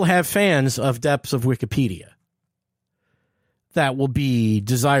 you will have fans of Depths of Wikipedia that will be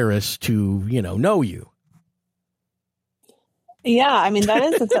desirous to, know you. Yeah, I mean, that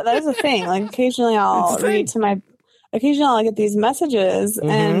is a thing. Like, occasionally I'll I'll get these messages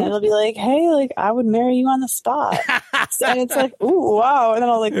and it'll be like, hey, like, I would marry you on the spot. And it's like, ooh, wow. And then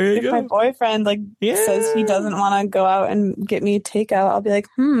I'll if my boyfriend says he doesn't want to go out and get me takeout, I'll be like,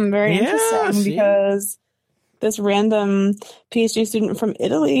 very interesting, because this random PhD student from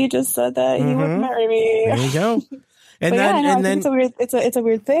Italy just said that he would marry me. There you go. And then it's a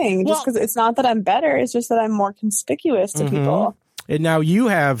weird thing. Just because it's not that I'm better, it's just that I'm more conspicuous to people. And now you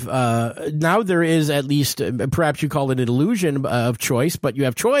have, now there is at least, perhaps you call it an illusion of choice, but you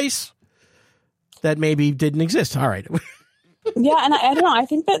have choice that maybe didn't exist. All right. Yeah, and I don't know. I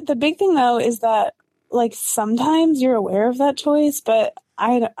think that the big thing, though, is that, like, sometimes you're aware of that choice, but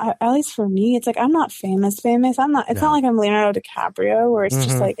I at least for me, it's like I'm not famous. I'm not. It's not like I'm Leonardo DiCaprio, where it's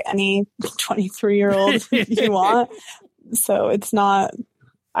just like any 23-year-old you want. So it's not.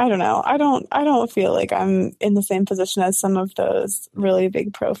 I don't know. I don't feel like I'm in the same position as some of those really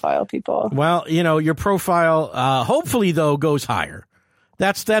big profile people. Well, your profile, hopefully though, goes higher.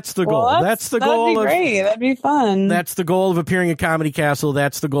 That's the goal. That's the goal. That'd be great. That'd be fun. That's the goal of appearing at Comedy Castle.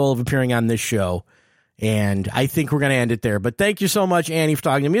 That's the goal of appearing on this show. And I think we're going to end it there. But thank you so much, Annie, for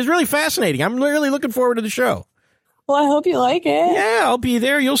talking to me. It was really fascinating. I'm really looking forward to the show. Well, I hope you like it. Yeah, I'll be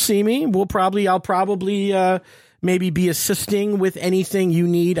there. You'll see me. I'll probably maybe be assisting with anything you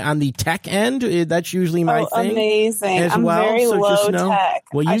need on the tech end. That's usually my thing. Amazing. I'm very low tech.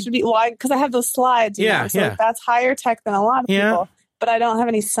 Well, I should be, because I have those slides. So that's higher tech than a lot of people. But I don't have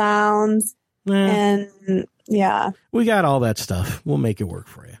any sounds. And we got all that stuff. We'll make it work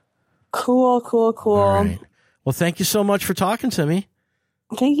for you. Cool. All right. Well, thank you so much for talking to me.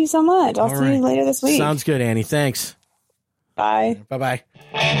 Thank you so much. I'll see you later this week. Sounds good, Annie. Thanks. Bye. Bye-bye.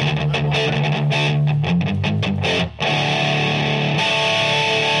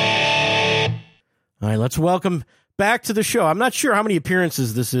 All right, let's welcome back to the show. I'm not sure how many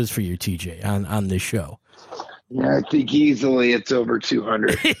appearances this is for you, TJ, on this show. Yeah, I think easily it's over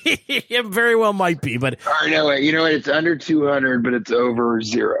 200. It very well might be, but... Or no, wait, you know what? It's under 200, but it's over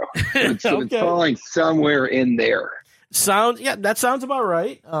 0. It's falling somewhere in there. That sounds about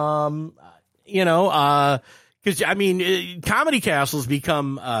right. Because, Comedy Castle's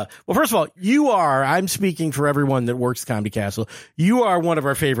become... well, first of all, I'm speaking for everyone that works at Comedy Castle. You are one of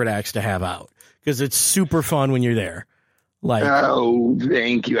our favorite acts to have out, because it's super fun when you're there. Oh,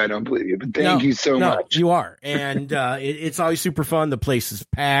 thank you. I don't believe you, but thank you so much. You are. And it's always super fun. The place is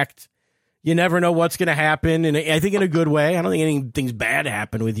packed. You never know what's going to happen. And I think in a good way. I don't think anything's bad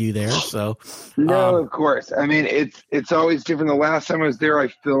happened with you there. So no, of course. I mean, it's always different. The last time I was there, I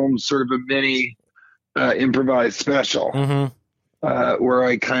filmed sort of a mini improvised special where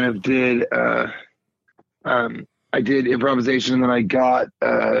I kind of did I did improvisation, and then I got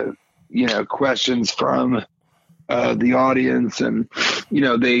questions from the audience, and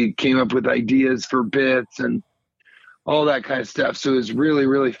they came up with ideas for bits and all that kind of stuff. So it was really,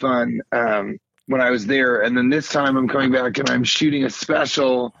 really fun when I was there. And then this time I'm coming back and I'm shooting a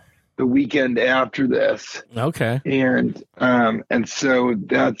special the weekend after this. Okay. And so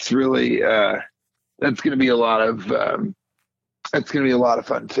that's really that's going to be a lot of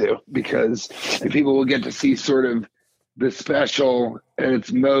fun too, because people will get to see sort of the special at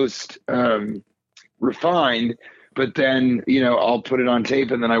its most refined. But then, I'll put it on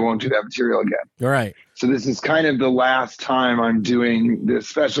tape and then I won't do that material again. All right. So this is kind of the last time I'm doing this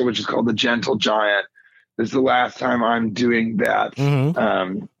special, which is called The Gentle Giant. This is the last time I'm doing that,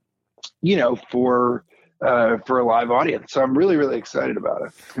 for a live audience. So I'm really, really excited about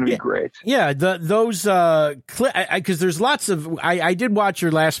it. It's going to be great. Yeah. Those because there's lots of, I did watch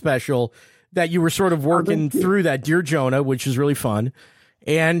your last special that you were sort of working through that Dear Jonah, which is really fun.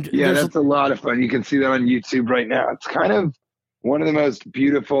 And that's a lot of fun. You can see that on YouTube right now. It's kind of one of the most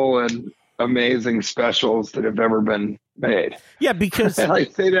beautiful and amazing specials that have ever been made. Yeah, because I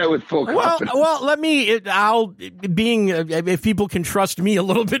say that with full confidence. Well, if people can trust me a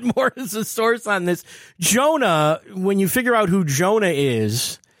little bit more as a source on this, Jonah, when you figure out who Jonah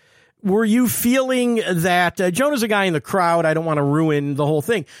is, were you feeling that Jonah's a guy in the crowd? I don't want to ruin the whole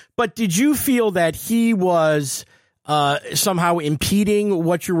thing, but did you feel that he was somehow impeding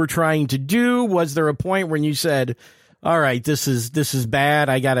what you were trying to do? Was there a point when you said, all right, this is bad,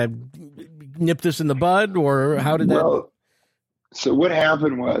 I got to nip this in the bud, or how did that? So what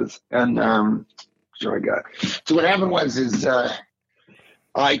happened was,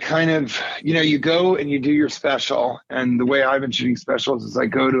 I kind of, you go and you do your special, and the way I've been shooting specials is I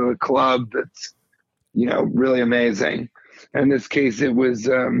go to a club that's, really amazing. In this case, it was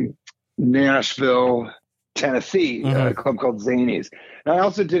Nashville, Tennessee, a club called Zanies. And I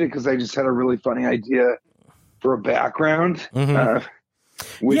also did it because I just had a really funny idea for a background,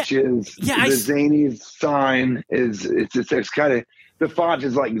 which is the Zanies sign it's kind of, the font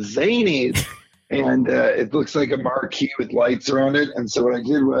is like Zanies, and it looks like a marquee with lights around it. And so what I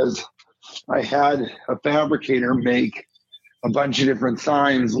did was I had a fabricator make a bunch of different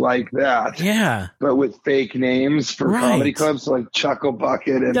signs like that. Yeah. But with fake names for comedy clubs, like Chuckle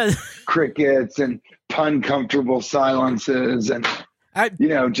Bucket and Crickets and Pun Comfortable Silences. And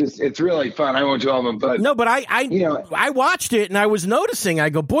it's really fun. I won't do all of them, but no, but I watched it and I was noticing. I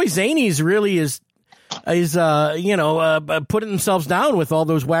go, boy, Zanies really is putting themselves down with all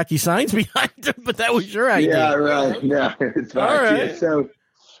those wacky signs behind them. But that was your idea. Yeah, right. Yeah, it's all right. So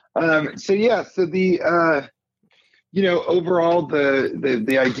the overall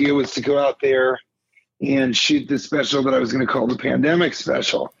the idea was to go out there and shoot this special that I was going to call the pandemic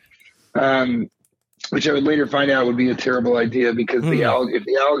special, which I would later find out would be a terrible idea because if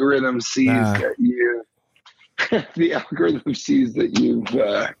the algorithm sees that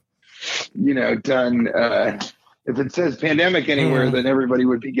you've done if it says pandemic anywhere, then everybody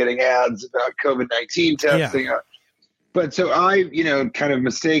would be getting ads about COVID-19 testing. Yeah. But so I kind of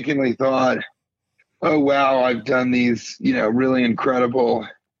mistakenly thought, oh wow, I've done these really incredible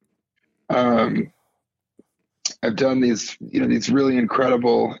these really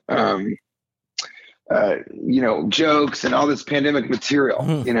incredible jokes and all this pandemic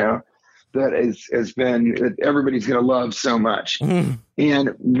material that everybody's going to love so much. And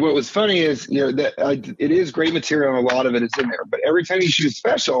what was funny is that it is great material and a lot of it is in there, but every time you shoot a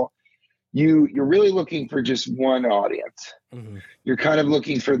special, you're really looking for just one audience. You're kind of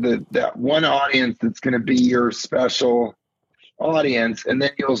looking for that one audience that's going to be your special audience, and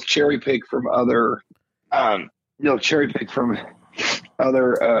then you'll cherry pick from other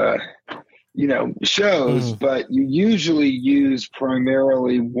shows, but you usually use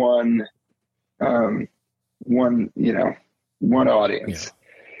primarily one audience. Yeah.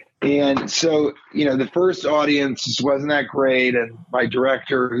 And so, the first audience just wasn't that great. And my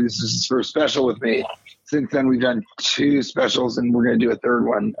director, who's his first special with me, since then we've done 2 specials and we're going to do a 3rd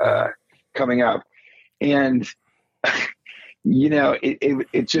one coming up. And,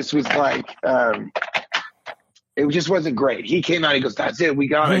 it just was like, it just wasn't great. He came out, he goes, that's it, we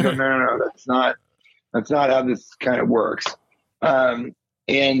got it. I go, no, that's not how this kind of works. And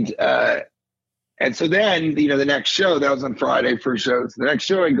so then, the next show, that was on Friday, first show. So the next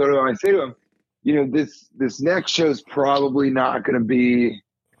show I go to him, I say to him, this next show is probably not going to be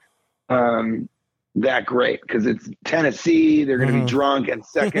that great because it's Tennessee. They're going to be drunk. And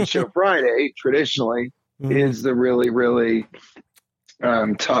second show Friday, traditionally, is the really, really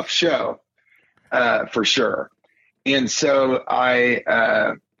tough show for sure. And so I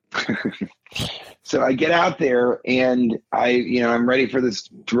get out there and I'm ready for this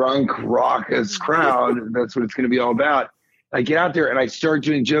drunk, raucous crowd. That's what it's going to be all about. I get out there and I start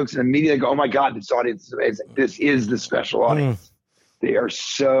doing jokes and immediately I go, oh my God, this audience is amazing. This is the special audience. They are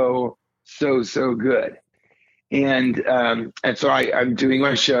so, so, so good. And so I'm doing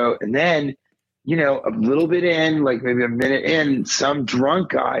my show and then, a little bit in, like maybe a minute in, some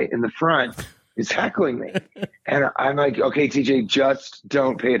drunk guy in the front is heckling me. And I'm like, okay, TJ, just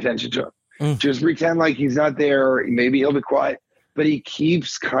don't pay attention to him. Just pretend like he's not there. Maybe he'll be quiet, but he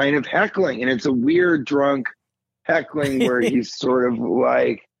keeps kind of heckling. And it's a weird drunk heckling where he's sort of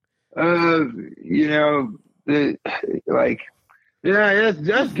like, yeah,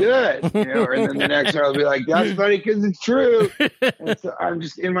 that's good. And then the next one I'll be like, that's funny because it's true. And so I'm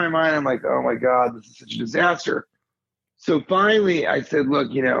just in my mind, I'm like, oh my God, this is such a disaster. So finally I said,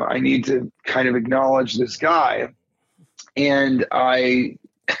 look, I need to kind of acknowledge this guy. And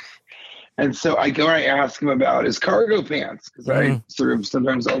so I go and I ask him about his cargo pants because I sort of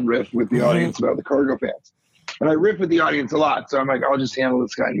sometimes I'll riff with the audience about the cargo pants. And I riff with the audience a lot. So I'm like, I'll just handle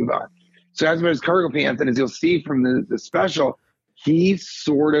this guy and move on. So I ask him about his cargo pants. And as you'll see from the special, he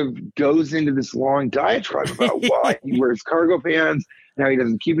sort of goes into this long diatribe about why he wears cargo pants, and how he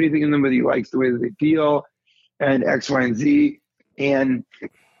doesn't keep anything in them, but he likes the way that they feel, and X, Y, and Z. And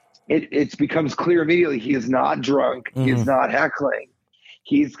it becomes clear immediately he is not drunk. He is not heckling.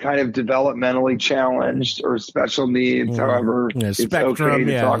 He's kind of developmentally challenged or special needs, however, it's okay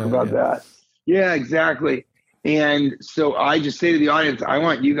to talk about that. Yeah, exactly. And so I just say to the audience, I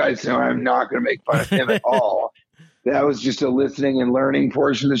want you guys to know I'm not going to make fun of him at all. That was just a listening and learning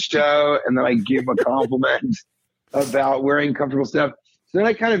portion of the show. And then I give him a compliment about wearing comfortable stuff. So then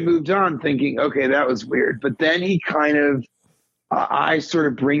I kind of moved on thinking, okay, that was weird. But then he kind of, I sort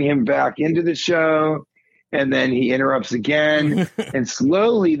of bring him back into the show. And then he interrupts again. And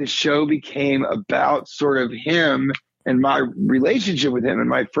slowly the show became about sort of him and my relationship with him and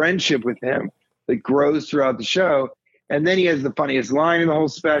my friendship with him that grows throughout the show. And then he has the funniest line in the whole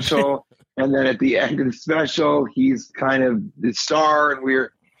special. And then at the end of the special, he's kind of the star. And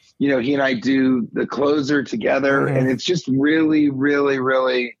we're, he and I do the closer together. And it's just really, really,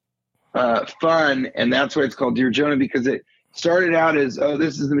 really fun. And that's why it's called Dear Jonah, because it started out as, oh,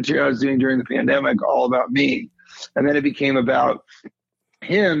 this is the material I was doing during the pandemic, all about me. And then it became about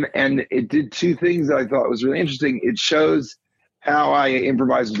him. And it did 2 things that I thought was really interesting. It shows how I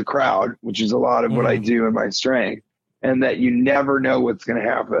improvise with the crowd, which is a lot of what I do in my strength, and that you never know what's going to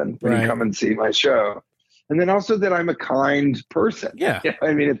happen when you come and see my show. And then also that I'm a kind person. Yeah.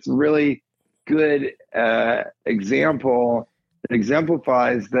 I mean, it's a really good example. It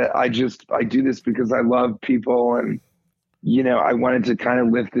exemplifies that I do this because I love people, and, you know, I wanted to kind of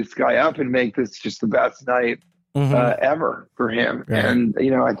lift this guy up and make this just the best night ever for him. Right. And,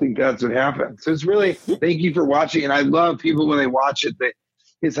 you know, I think that's what happened. So it's really, thank you for watching. And I love people when they watch it,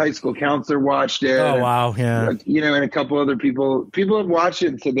 his high school counselor watched it. Oh, wow. Yeah. You know, and a couple other people have watched it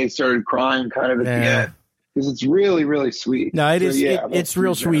and said they started crying kind of at the end. Because it's really, really sweet. No, it is. It's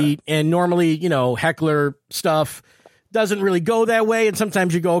real sweet. And normally, you know, heckler stuff doesn't really go that way. And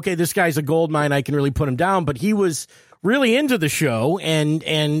sometimes you go, okay, this guy's a gold mine. I can really put him down. But he was really into the show.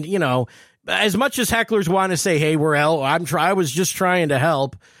 And you know, as much as hecklers want to say, hey, I was just trying to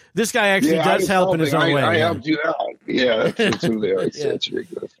help. This guy actually does help in his own way. I helped you out. Yeah, that's really it's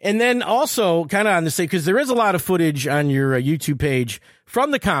ridiculous. And then also, kind of on the same, because there is a lot of footage on your YouTube page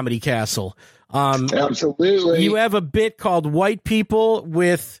from the Comedy Castle. Absolutely. You have a bit called White People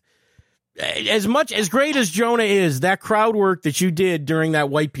with, as great as Jonah is, that crowd work that you did during that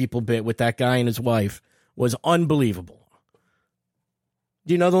White People bit with that guy and his wife was unbelievable.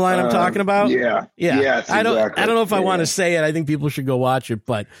 Do you know the line I'm talking about? Yeah. Yes, I don't know if I want to to say it. I think people should go watch it,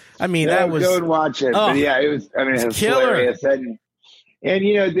 but I mean, that was, go and watch it. But yeah, it was, I mean, it's hilarious. And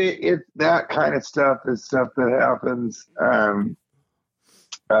you know, it's that kind of stuff is stuff that happens,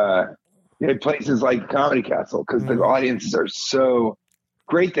 in places like Comedy Castle, because the audiences are so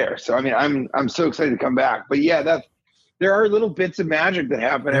great there. So I mean, I'm so excited to come back. But yeah, there are little bits of magic that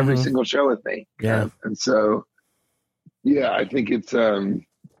happen every single show with me. Yeah, and so yeah, I think it's I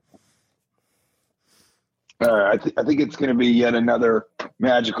think it's going to be yet another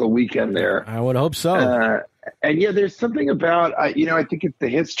magical weekend there. I would hope so. And yeah, there's something about you know, I think it's the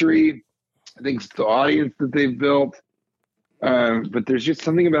history. I think it's the audience that they've built. But there's just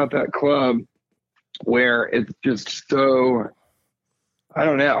something about that club where it's just so, I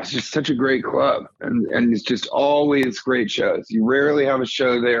don't know, it's just such a great club. And it's just always great shows. You rarely have a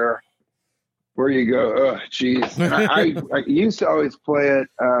show there where you go, oh, geez. And I used to always play it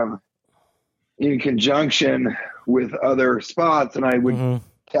in conjunction with other spots, and I would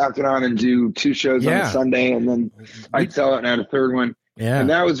tack it on and do 2 shows on a Sunday, and then I'd sell it and add a third one. Yeah. And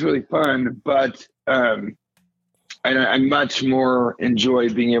that was really fun. But I much more enjoy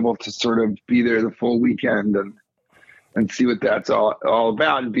being able to sort of be there the full weekend and see what that's all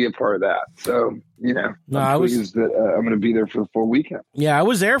about and be a part of that. So, you know, I'm pleased that I'm going to be there for the full weekend. Yeah, I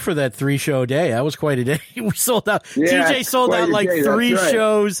was there for that 3-show day. That was quite a day. We sold out. Yeah, TJ sold out like 3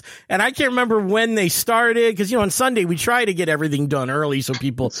 shows, and I can't remember when they started, because, you know, on Sunday we try to get everything done early so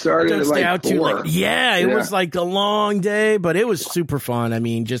people don't stay out too late. Yeah, it was like a long day, but it was super fun. I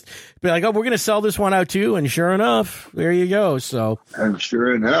mean, just be like, oh, we're going to sell this one out too, and sure enough, there you go. So, and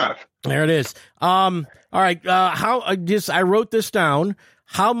sure enough, there it is. All right. I wrote this down.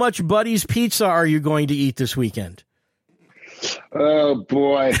 How much Buddy's Pizza are you going to eat this weekend? Oh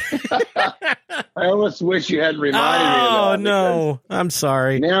boy. I almost wish you hadn't reminded me of that. Oh no. I'm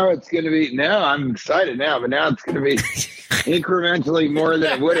sorry. Now it's going to be, I'm excited now, but now it's going to be incrementally more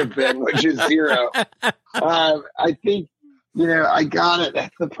than it would have been, which is 0. I think, you know, I got it.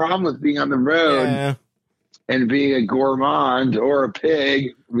 That's the problem with being on the road and being a gourmand or a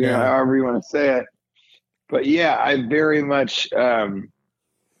pig, you know, however you want to say it. But yeah, I very much,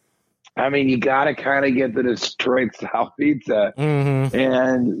 I mean, you got to kind of get the Detroit style pizza.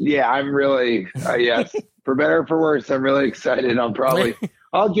 And yeah, I'm really, yes, for better or for worse, I'm really excited.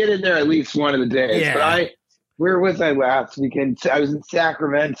 I'll get in there at least one of the days. Yeah. But where was I last weekend? I was in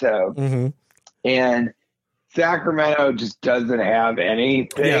Sacramento, and Sacramento just doesn't have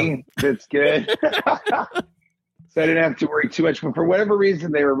anything that's good. So I didn't have to worry too much. But for whatever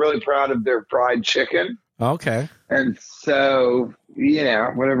reason, they were really proud of their fried chicken. Okay. And so, you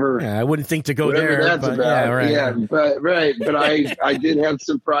know, whatever. Yeah, I wouldn't think to go there. That's but, about. Yeah, right. Yeah, but I did have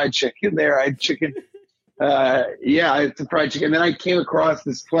some fried chicken there. I had chicken. I had some fried chicken. And then I came across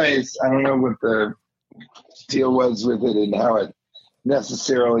this place. I don't know what the deal was with it and how it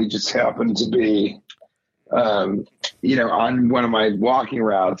necessarily just happened to be, you know, on one of my walking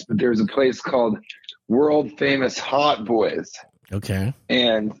routes. But there's a place called World Famous Hot Boys. Okay.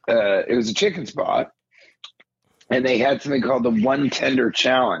 And it was a chicken spot. And they had something called the One Tender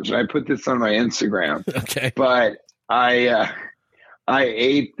Challenge. And I put this on my Instagram. Okay. But I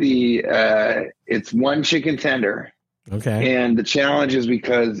ate it's one chicken tender. Okay. And the challenge is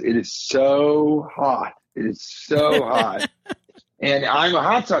because it is so hot. It is so hot. And I'm a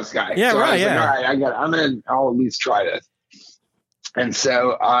hot sauce guy. Yeah, so right. I was like, all right, I'll at least try this. And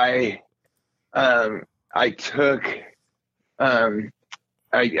so I took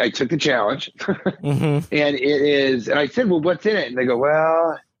the challenge and and I said, well, what's in it? And they go,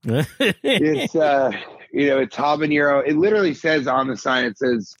 well, it's, it's habanero. It literally says on the sign, it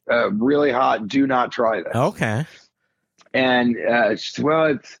says, really hot. Do not try this. Okay. And, she said, well,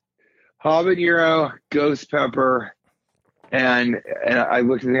 it's habanero, ghost pepper. And I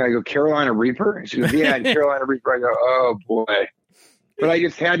looked at the thing, I go, Carolina Reaper? And she goes, yeah, and Carolina Reaper. I go, oh boy. But I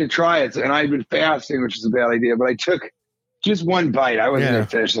just had to try it. And I'd been fasting, which is a bad idea, but I took just one bite. I wasn't going to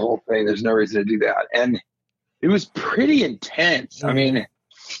finish the whole thing. There's no reason to do that. And it was pretty intense. I mean,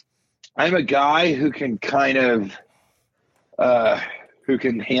 I'm a guy who can kind of, who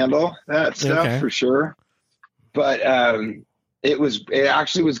can handle that stuff for sure. But it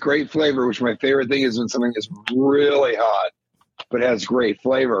actually was great flavor, which my favorite thing is when something is really hot, but has great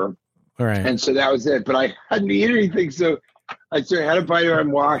flavor. All right. And so that was it. But I hadn't eaten anything. So I had a bite.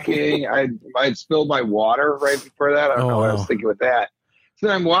 I'm walking. I'd spilled my water right before that. I don't know what I was thinking with that. So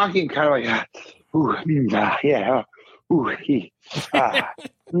then I'm walking kind of like,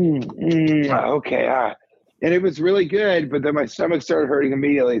 okay. And it was really good, but then my stomach started hurting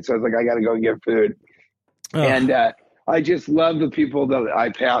immediately. So I was like, I got to go and get food. Oh. And I just love the people that I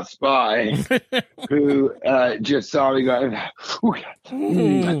passed by who just saw me going,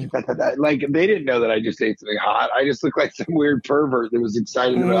 like they didn't know that I just ate something hot. I just looked like some weird pervert that was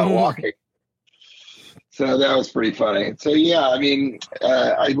excited about walking. So that was pretty funny. So yeah, I mean,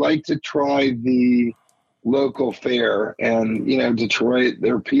 I'd like to try the local fare, and Detroit,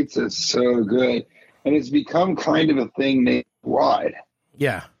 their pizza is so good, and it's become kind of a thing nationwide.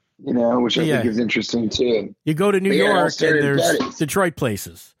 Yeah. Which I think is interesting too. You go to New York and there's Detroit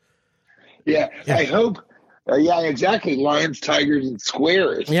places. Yeah. I hope. Exactly. Lions, Tigers, and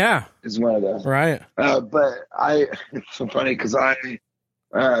Squares. Yeah, is one of those. Right. But it's so funny because I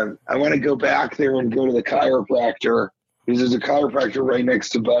want to go back there and go to the chiropractor. There's a chiropractor right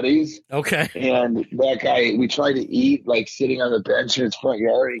next to Buddy's. Okay. And that guy, we tried to eat like sitting on the bench in his front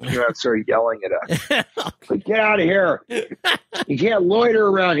yard. And he came out and started yelling at us. Like, get out of here. You can't loiter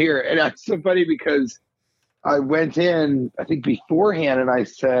around here. And that's so funny because I went in, I think beforehand, and I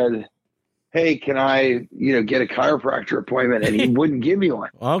said, hey, can I, get a chiropractor appointment? And he wouldn't give me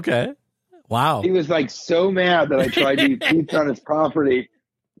one. Okay. Wow. He was like so mad that I tried to eat pizza on his property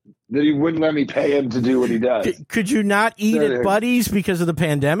that he wouldn't let me pay him to do what he does. Could you not eat at Buddy's because of the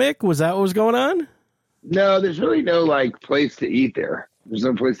pandemic? Was that what was going on? No, there's really no place to eat there. There's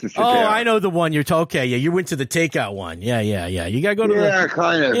no place to sit down. Oh, I know the one you're talking. Okay, yeah, you went to the takeout one. Yeah. You gotta go to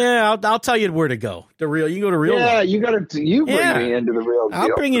kind of. Yeah, I'll tell you where to go. You can go to real one. Yeah, you bring me into the real deal.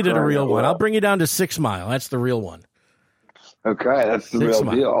 I'll bring you to the real one. I'll bring you down to 6 Mile. That's the real one. Okay, that's the real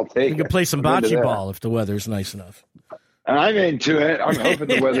deal. I'll take it. You can play some bocce ball if the weather's nice enough. I'm into it. I'm hoping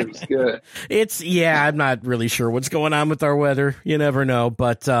the weather's good. I'm not really sure what's going on with our weather. You never know,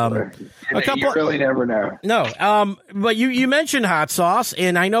 but you really never know. No, but you mentioned hot sauce,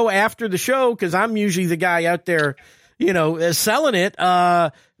 and I know after the show, because I'm usually the guy out there, selling it.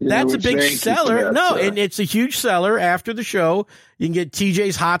 That's a big seller. And it's a huge seller after the show. You can get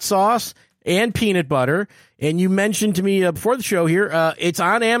TJ's hot sauce and peanut butter. And you mentioned to me before the show here, it's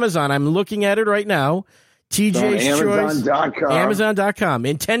on Amazon. I'm looking at it right now. TJ's Choice, Amazon.com.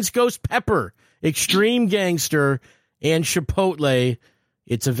 Intense Ghost Pepper, Extreme Gangster, and Chipotle.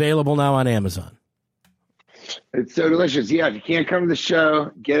 It's available now on Amazon. It's so delicious. Yeah, if you can't come to the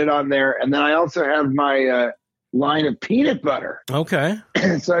show, get it on there. And then I also have my line of peanut butter. Okay.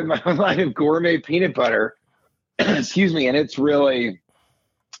 So I have my line of gourmet peanut butter. Excuse me. And it's really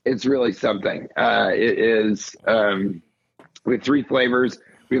something. It is with 3 flavors.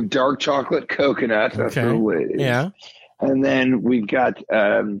 We have dark chocolate coconut. That's the ladies. Yeah. And then we've got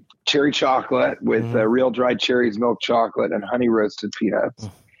cherry chocolate with real dried cherries, milk chocolate, and honey roasted peanuts.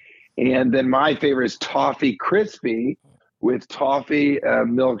 And then my favorite is toffee crispy with toffee,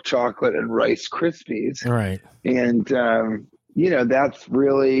 milk chocolate, and Rice Krispies. Right. And, that's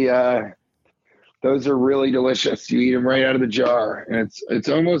really, those are really delicious. You eat them right out of the jar. And it's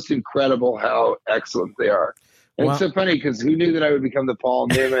almost incredible how excellent they are. And it's so funny because who knew that I would become the Paul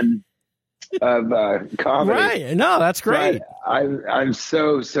Newman of comedy? Right. No, that's great. But I'm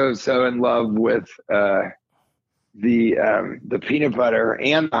so in love with the peanut butter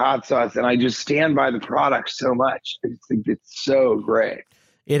and the hot sauce, and I just stand by the product so much. I just think it's so great.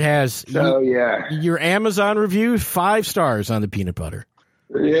 It has. Yeah. Your Amazon review, 5 stars on the peanut butter.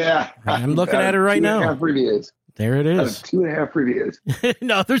 Yeah. I'm looking at it right now. 2.5 reviews. There it is. 2.5 reviews.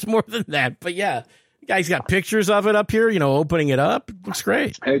 No, there's more than that. But yeah, the guy's got pictures of it up here, opening it up. It looks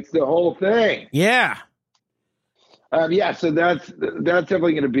great. It's the whole thing. Yeah. Yeah, so that's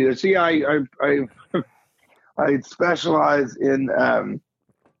definitely going to be there. So yeah, I specialize in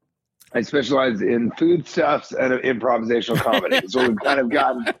foodstuffs and improvisational comedy. So we've kind of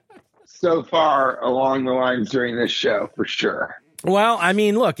gotten so far along the lines during this show for sure. Well, I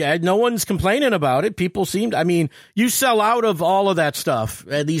mean, look, no one's complaining about it. People seem, I mean, you sell out of all of that stuff,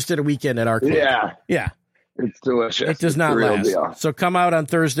 at least at a weekend at our club. Yeah. Yeah. It's delicious. It does not last. Deal. So come out on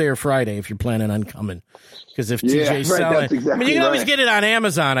Thursday or Friday if you're planning on coming. Because if TJ's selling, exactly, I mean, you can always get it on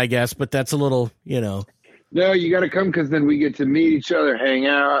Amazon, I guess, but that's a little, No, you got to come because then we get to meet each other, hang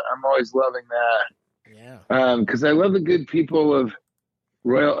out. I'm always loving that. Yeah. Because I love the good people of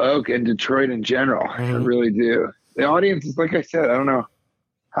Royal Oak and Detroit in general. I really do. The audience is, like I said, I don't know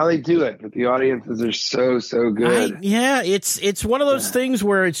how they do it, but the audiences are so good. It's one of those things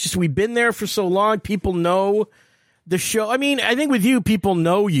where it's just we've been there for so long. People know the show. I mean, I think with you, people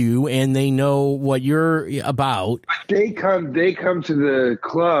know you and they know what you're about. They come to the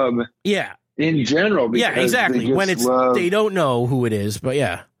club. Yeah. In general. Yeah, exactly. When they don't know who it is, but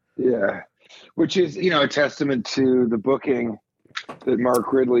yeah. Yeah. Which is, a testament to the booking that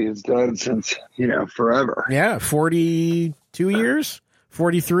Mark Ridley has done since, forever. Yeah, 42 years,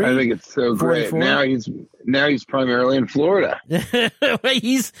 43. I think it's so 44. Great. Now he's primarily in Florida.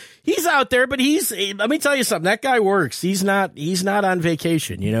 he's out there, but let me tell you something. That guy works. He's not on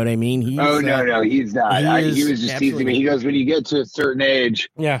vacation. You know what I mean? No, he's not. He was just teasing me. He goes, when you get to a certain age.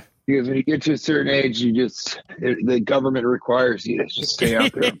 Yeah. Because when you get to a certain age, the government requires you to just stay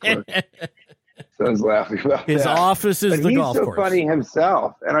out there. So I was laughing about his that. office is the golf course. He's so funny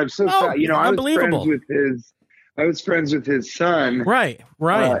himself, and I'm so sad. Unbelievable. I was friends with his son. Right.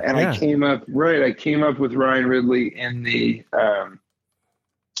 And I came up with Ryan Ridley in the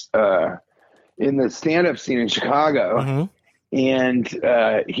stand-up scene in Chicago. And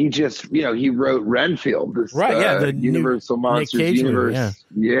he just, he wrote Renfield, this the Universal Monsters Universe.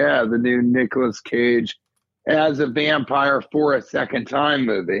 Yeah, the new Nicolas Cage as a vampire for a second time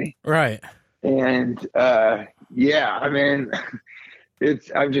movie. Right. And I mean,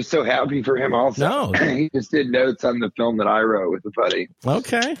 I'm just so happy for him also. No. He just did notes on the film that I wrote with a buddy.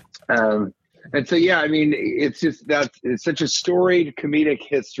 Okay. And so, I mean, it's such a storied comedic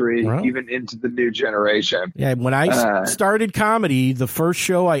history, even into the new generation. Yeah, when I started comedy, the first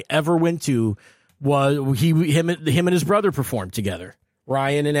show I ever went to was him and his brother performed together,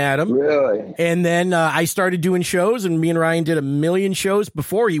 Ryan and Adam. Really? And then I started doing shows, and me and Ryan did 1 million shows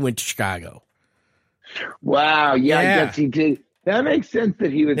before he went to Chicago. Wow. Yeah, I guess he did. That makes sense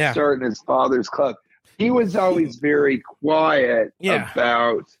that he would start in his father's club. He was always very quiet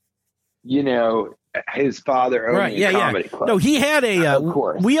about, his father owning a comedy club. No, he had of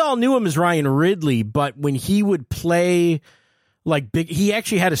course. We all knew him as Ryan Ridley, but when he would play he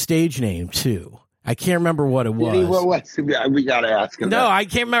actually had a stage name too. I can't remember what it was. We got to ask him. No, I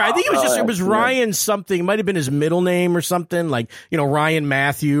can't remember. I think it was Ryan something. It might have been his middle name or something, like, Ryan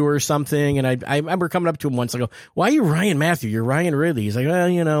Matthew or something. And I remember coming up to him once. I go, why are you Ryan Matthew? You're Ryan Ridley. He's like, well,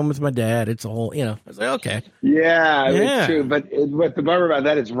 I'm with my dad. It's a whole, I was like, okay. Yeah, it's true. But what the bummer about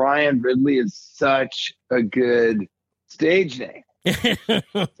that is Ryan Ridley is such a good stage name.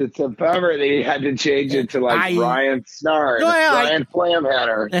 It's a bummer that he had to change it to Ryan Snarn, Ryan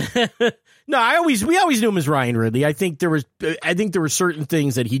Flamhatter. No, we always knew him as Ryan Ridley. I think there were certain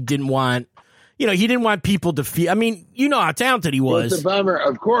things that he didn't want. He didn't want people to feel. I mean, how talented he was. It's a bummer,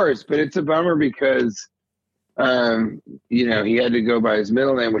 of course, but it's a bummer because, he had to go by his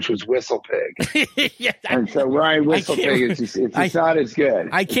middle name, which was Whistlepig. And so Ryan Whistlepig it's not as good.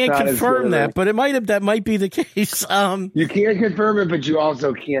 I can't confirm that, but that might be the case. You can't confirm it, but you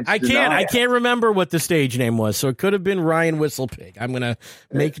also can't. I can't remember what the stage name was, so it could have been Ryan Whistlepig. I'm gonna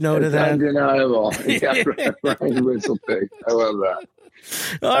make note of that. Undeniable. Yeah, Ryan Whistlepig. I love that.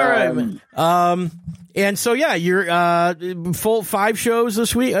 All right. And so, you're full 5 shows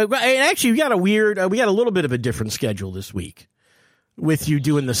this week. And actually, we got a little bit of a different schedule this week with you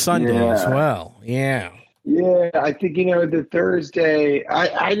doing the Sunday as well. Yeah. Yeah, I think, the Thursday,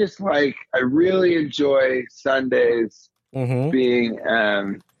 I just I really enjoy Sundays being,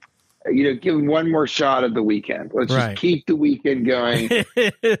 giving one more shot of the weekend. Let's just keep the weekend going.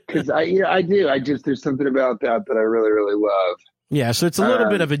 Because I do. There's something about that I really, really love. Yeah, so it's a little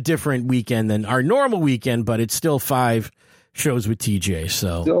bit of a different weekend than our normal weekend, but it's still 5 shows with TJ.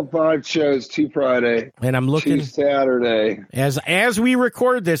 So still 5 shows, 2 Friday, and I'm looking 2 Saturday. As we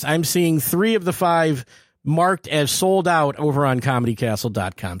record this, I'm seeing 3 of the 5 marked as sold out over on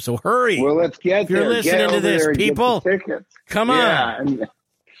ComedyCastle.com. So hurry! Well, let's get if you're there. listening to this, people. Come on.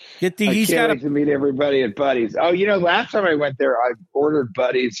 I can't wait to meet everybody at Buddy's. Oh, last time I went there, I ordered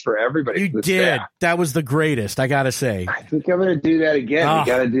Buddy's for everybody. You did. Staff. That was the greatest, I got to say. I think I'm going to do that again. We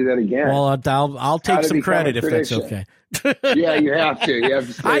got to do that again. Well, I'll take some credit if that's okay. Yeah, you have to. You have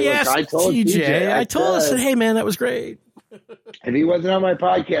to say, I asked TJ. I told us, hey, man, that was great. If he wasn't on my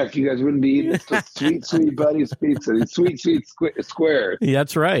podcast, you guys wouldn't be eating sweet, sweet Buddy's pizza. These sweet, sweet squares. Yeah,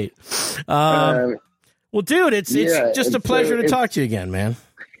 that's right. Well, dude, it's just a pleasure to talk to you again, man.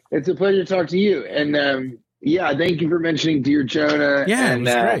 It's a pleasure to talk to you. And thank you for mentioning Dear Jonah. Yeah, it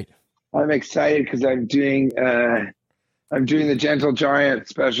was great. I'm excited because I'm doing the Gentle Giant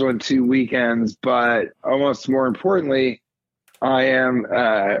special in 2 weekends, but almost more importantly, I am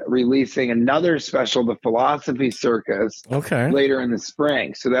releasing another special, The Philosophy Circus, later in the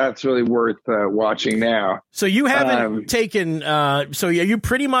spring. So that's really worth watching now. So you haven't taken so are you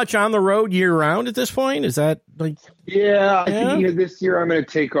pretty much on the road year round at this point? Is that like? Yeah, I think this year I'm going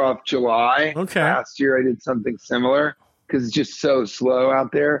to take off July. Okay. Last year I did something similar because it's just so slow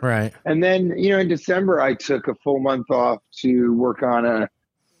out there. Right. And then, in December I took a full month off to work on a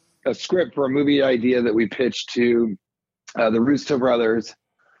script for a movie idea that we pitched to the Russo brothers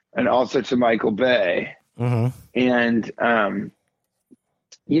and also to Michael Bay. Mm-hmm. And,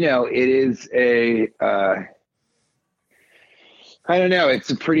 it is I don't know.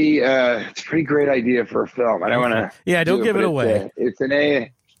 It's a pretty great idea for a film. I don't want to. Yeah, don't give it away.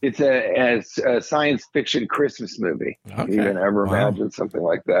 It's a science fiction Christmas movie. Okay. You can ever imagine something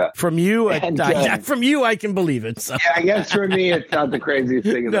like that from you? From you, I can believe it. So. Yeah, I guess for me, it's not the craziest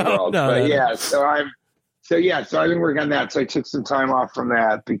thing in the world. But yeah, so I've been working on that. So I took some time off from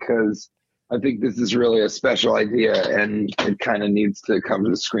that because I think this is really a special idea and it kind of needs to come to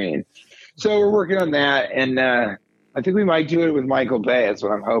the screen. So we're working on that, and I think we might do it with Michael Bay. That's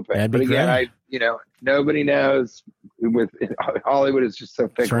what I'm hoping. But again, nobody knows. With Hollywood, is just so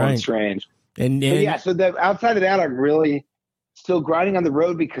fickle and strange. And so outside of that, I'm really still grinding on the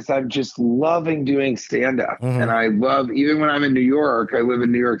road because I'm just loving doing stand-up. Mm-hmm. And I love, even when I'm in New York, I live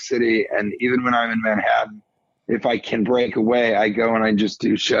in New York City, and even when I'm in Manhattan, if I can break away, I go and I just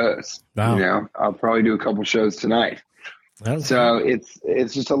do shows. Wow. I'll probably do a couple shows tonight. So it's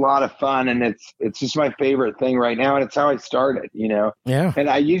just a lot of fun, and it's just my favorite thing right now, and it's how I started, Yeah. And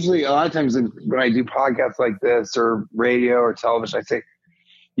I usually, a lot of times when I do podcasts like this or radio or television, I say,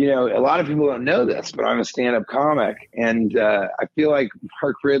 a lot of people don't know this, but I'm a stand-up comic, and I feel like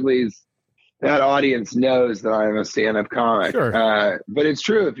Mark Ridley's, that audience knows that I'm a stand-up comic. Sure. But it's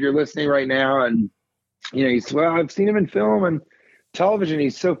true. If you're listening right now and, you say, well, I've seen him in film and television.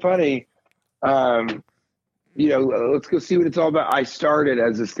 He's so funny. Let's go see what it's all about. I started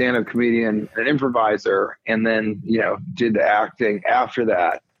as a stand-up comedian, an improviser, and then, did the acting after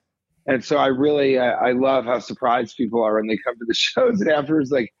that. And so I really, I love how surprised people are when they come to the shows and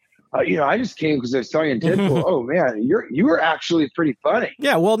afterwards, like, I just came because I saw you in Deadpool. Oh man, you were actually pretty funny.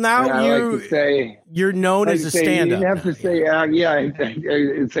 Yeah. Well, now you're known as a stand-up. You didn't have to say,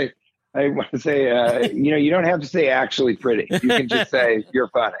 I want to say, you don't have to say actually pretty. You can just say you're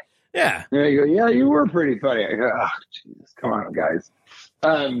funny. Yeah. You go, yeah, you were pretty funny. I go, oh, Jesus, come on, guys.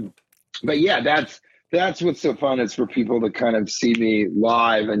 But yeah, that's what's so fun is for people to kind of see me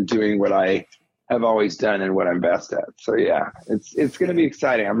live and doing what I have always done and what I'm best at. So yeah, it's going to be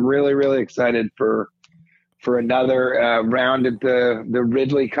exciting. I'm really, really excited for another round at the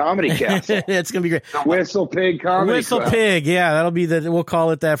Ridley Comedy Castle. It's going to be great. The Whistle Pig Comedy Club. Pig. Yeah, that'll be we'll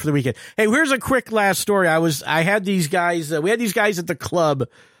call it that for the weekend. Hey, here's a quick last story. I had these guys, we had these guys at the club,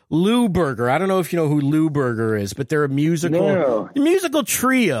 Lou Berger. I don't know if you know who Lou Berger is, but they're a musical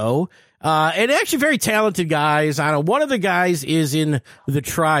trio. And actually very talented guys. I know one of the guys is in the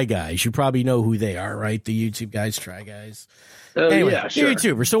Try Guys. You probably know who they are, right? The YouTube guys, Try Guys. Anyway, yeah, sure.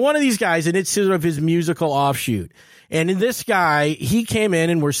 YouTuber. So one of these guys, and it's sort of his musical offshoot. And in this guy, he came in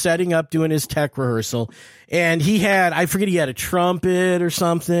and we're setting up doing his tech rehearsal. And he had a trumpet or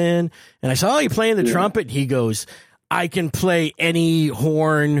something. And I saw, you playing the trumpet? He goes, I can play any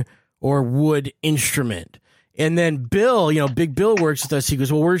horn or wood instrument. And then Bill, Big Bill works with us. He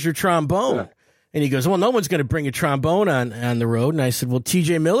goes, well, where's your trombone? Yeah. And he goes, well, no one's going to bring a trombone on the road. And I said, well,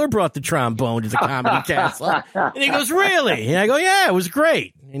 TJ Miller brought the trombone to the Comedy Castle. And he goes, really? And I go, yeah, it was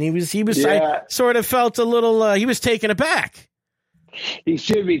great. And he was I sort of felt a little, he was taken aback. He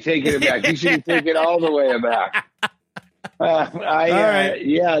should be taken aback. He should be taken all the way aback.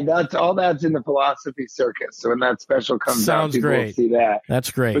 Yeah, that's in the Philosophy Circus. So when that special comes out, people will see that. That's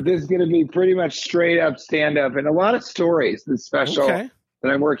great. But this is going to be pretty much straight up stand up and a lot of stories. This special that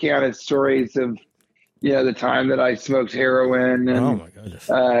I'm working on is stories of, the time that I smoked heroin and oh my goodness.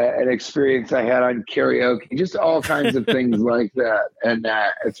 An experience I had on karaoke, just all kinds of things like that. And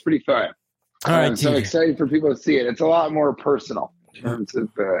it's pretty fun. All right, so I'm excited for people to see it. It's a lot more personal in terms of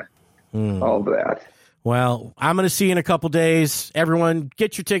all of that. Well, I'm going to see you in a couple days. Everyone,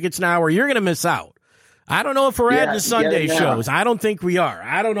 get your tickets now or you're going to miss out. I don't know if we're adding the Sunday shows. I don't think we are.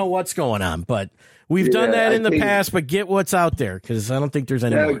 I don't know what's going on, but we've done that in the past, but get what's out there because I don't think there's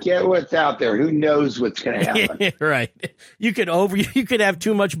any more. Get what's out there. Who knows what's going to happen? Right. You could have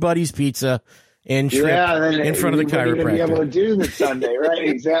too much Buddy's pizza and trip in front of the chiropractor. You're going to be able to do this Sunday, right?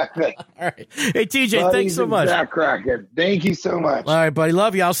 Exactly. All right. Hey, TJ, thanks so much. Thank you so much. All right, buddy.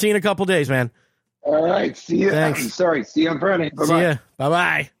 Love you. I'll see you in a couple days, man. All right. See you. Thanks. See you on Friday. Bye-bye. See ya.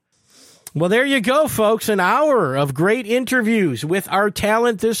 Bye-bye. Well, there you go, folks. An hour of great interviews with our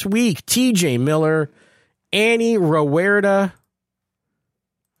talent this week. TJ Miller, Annie Rowerda.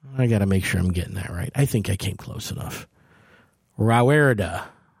 I got to make sure I'm getting that right. I think I came close enough. Rowerda.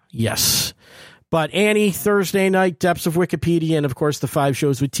 Yes. But Annie, Thursday night, Depths of Wikipedia, and, of course, the 5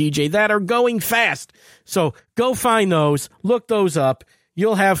 shows with TJ that are going fast. So go find those. Look those up.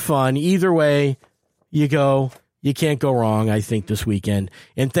 You'll have fun. Either way you go, you can't go wrong, I think, this weekend.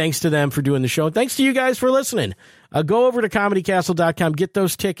 And thanks to them for doing the show. Thanks to you guys for listening. Go over to comedycastle.com. Get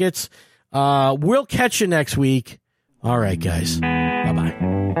those tickets. We'll catch you next week. All right, guys.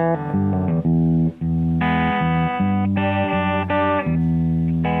 Bye-bye.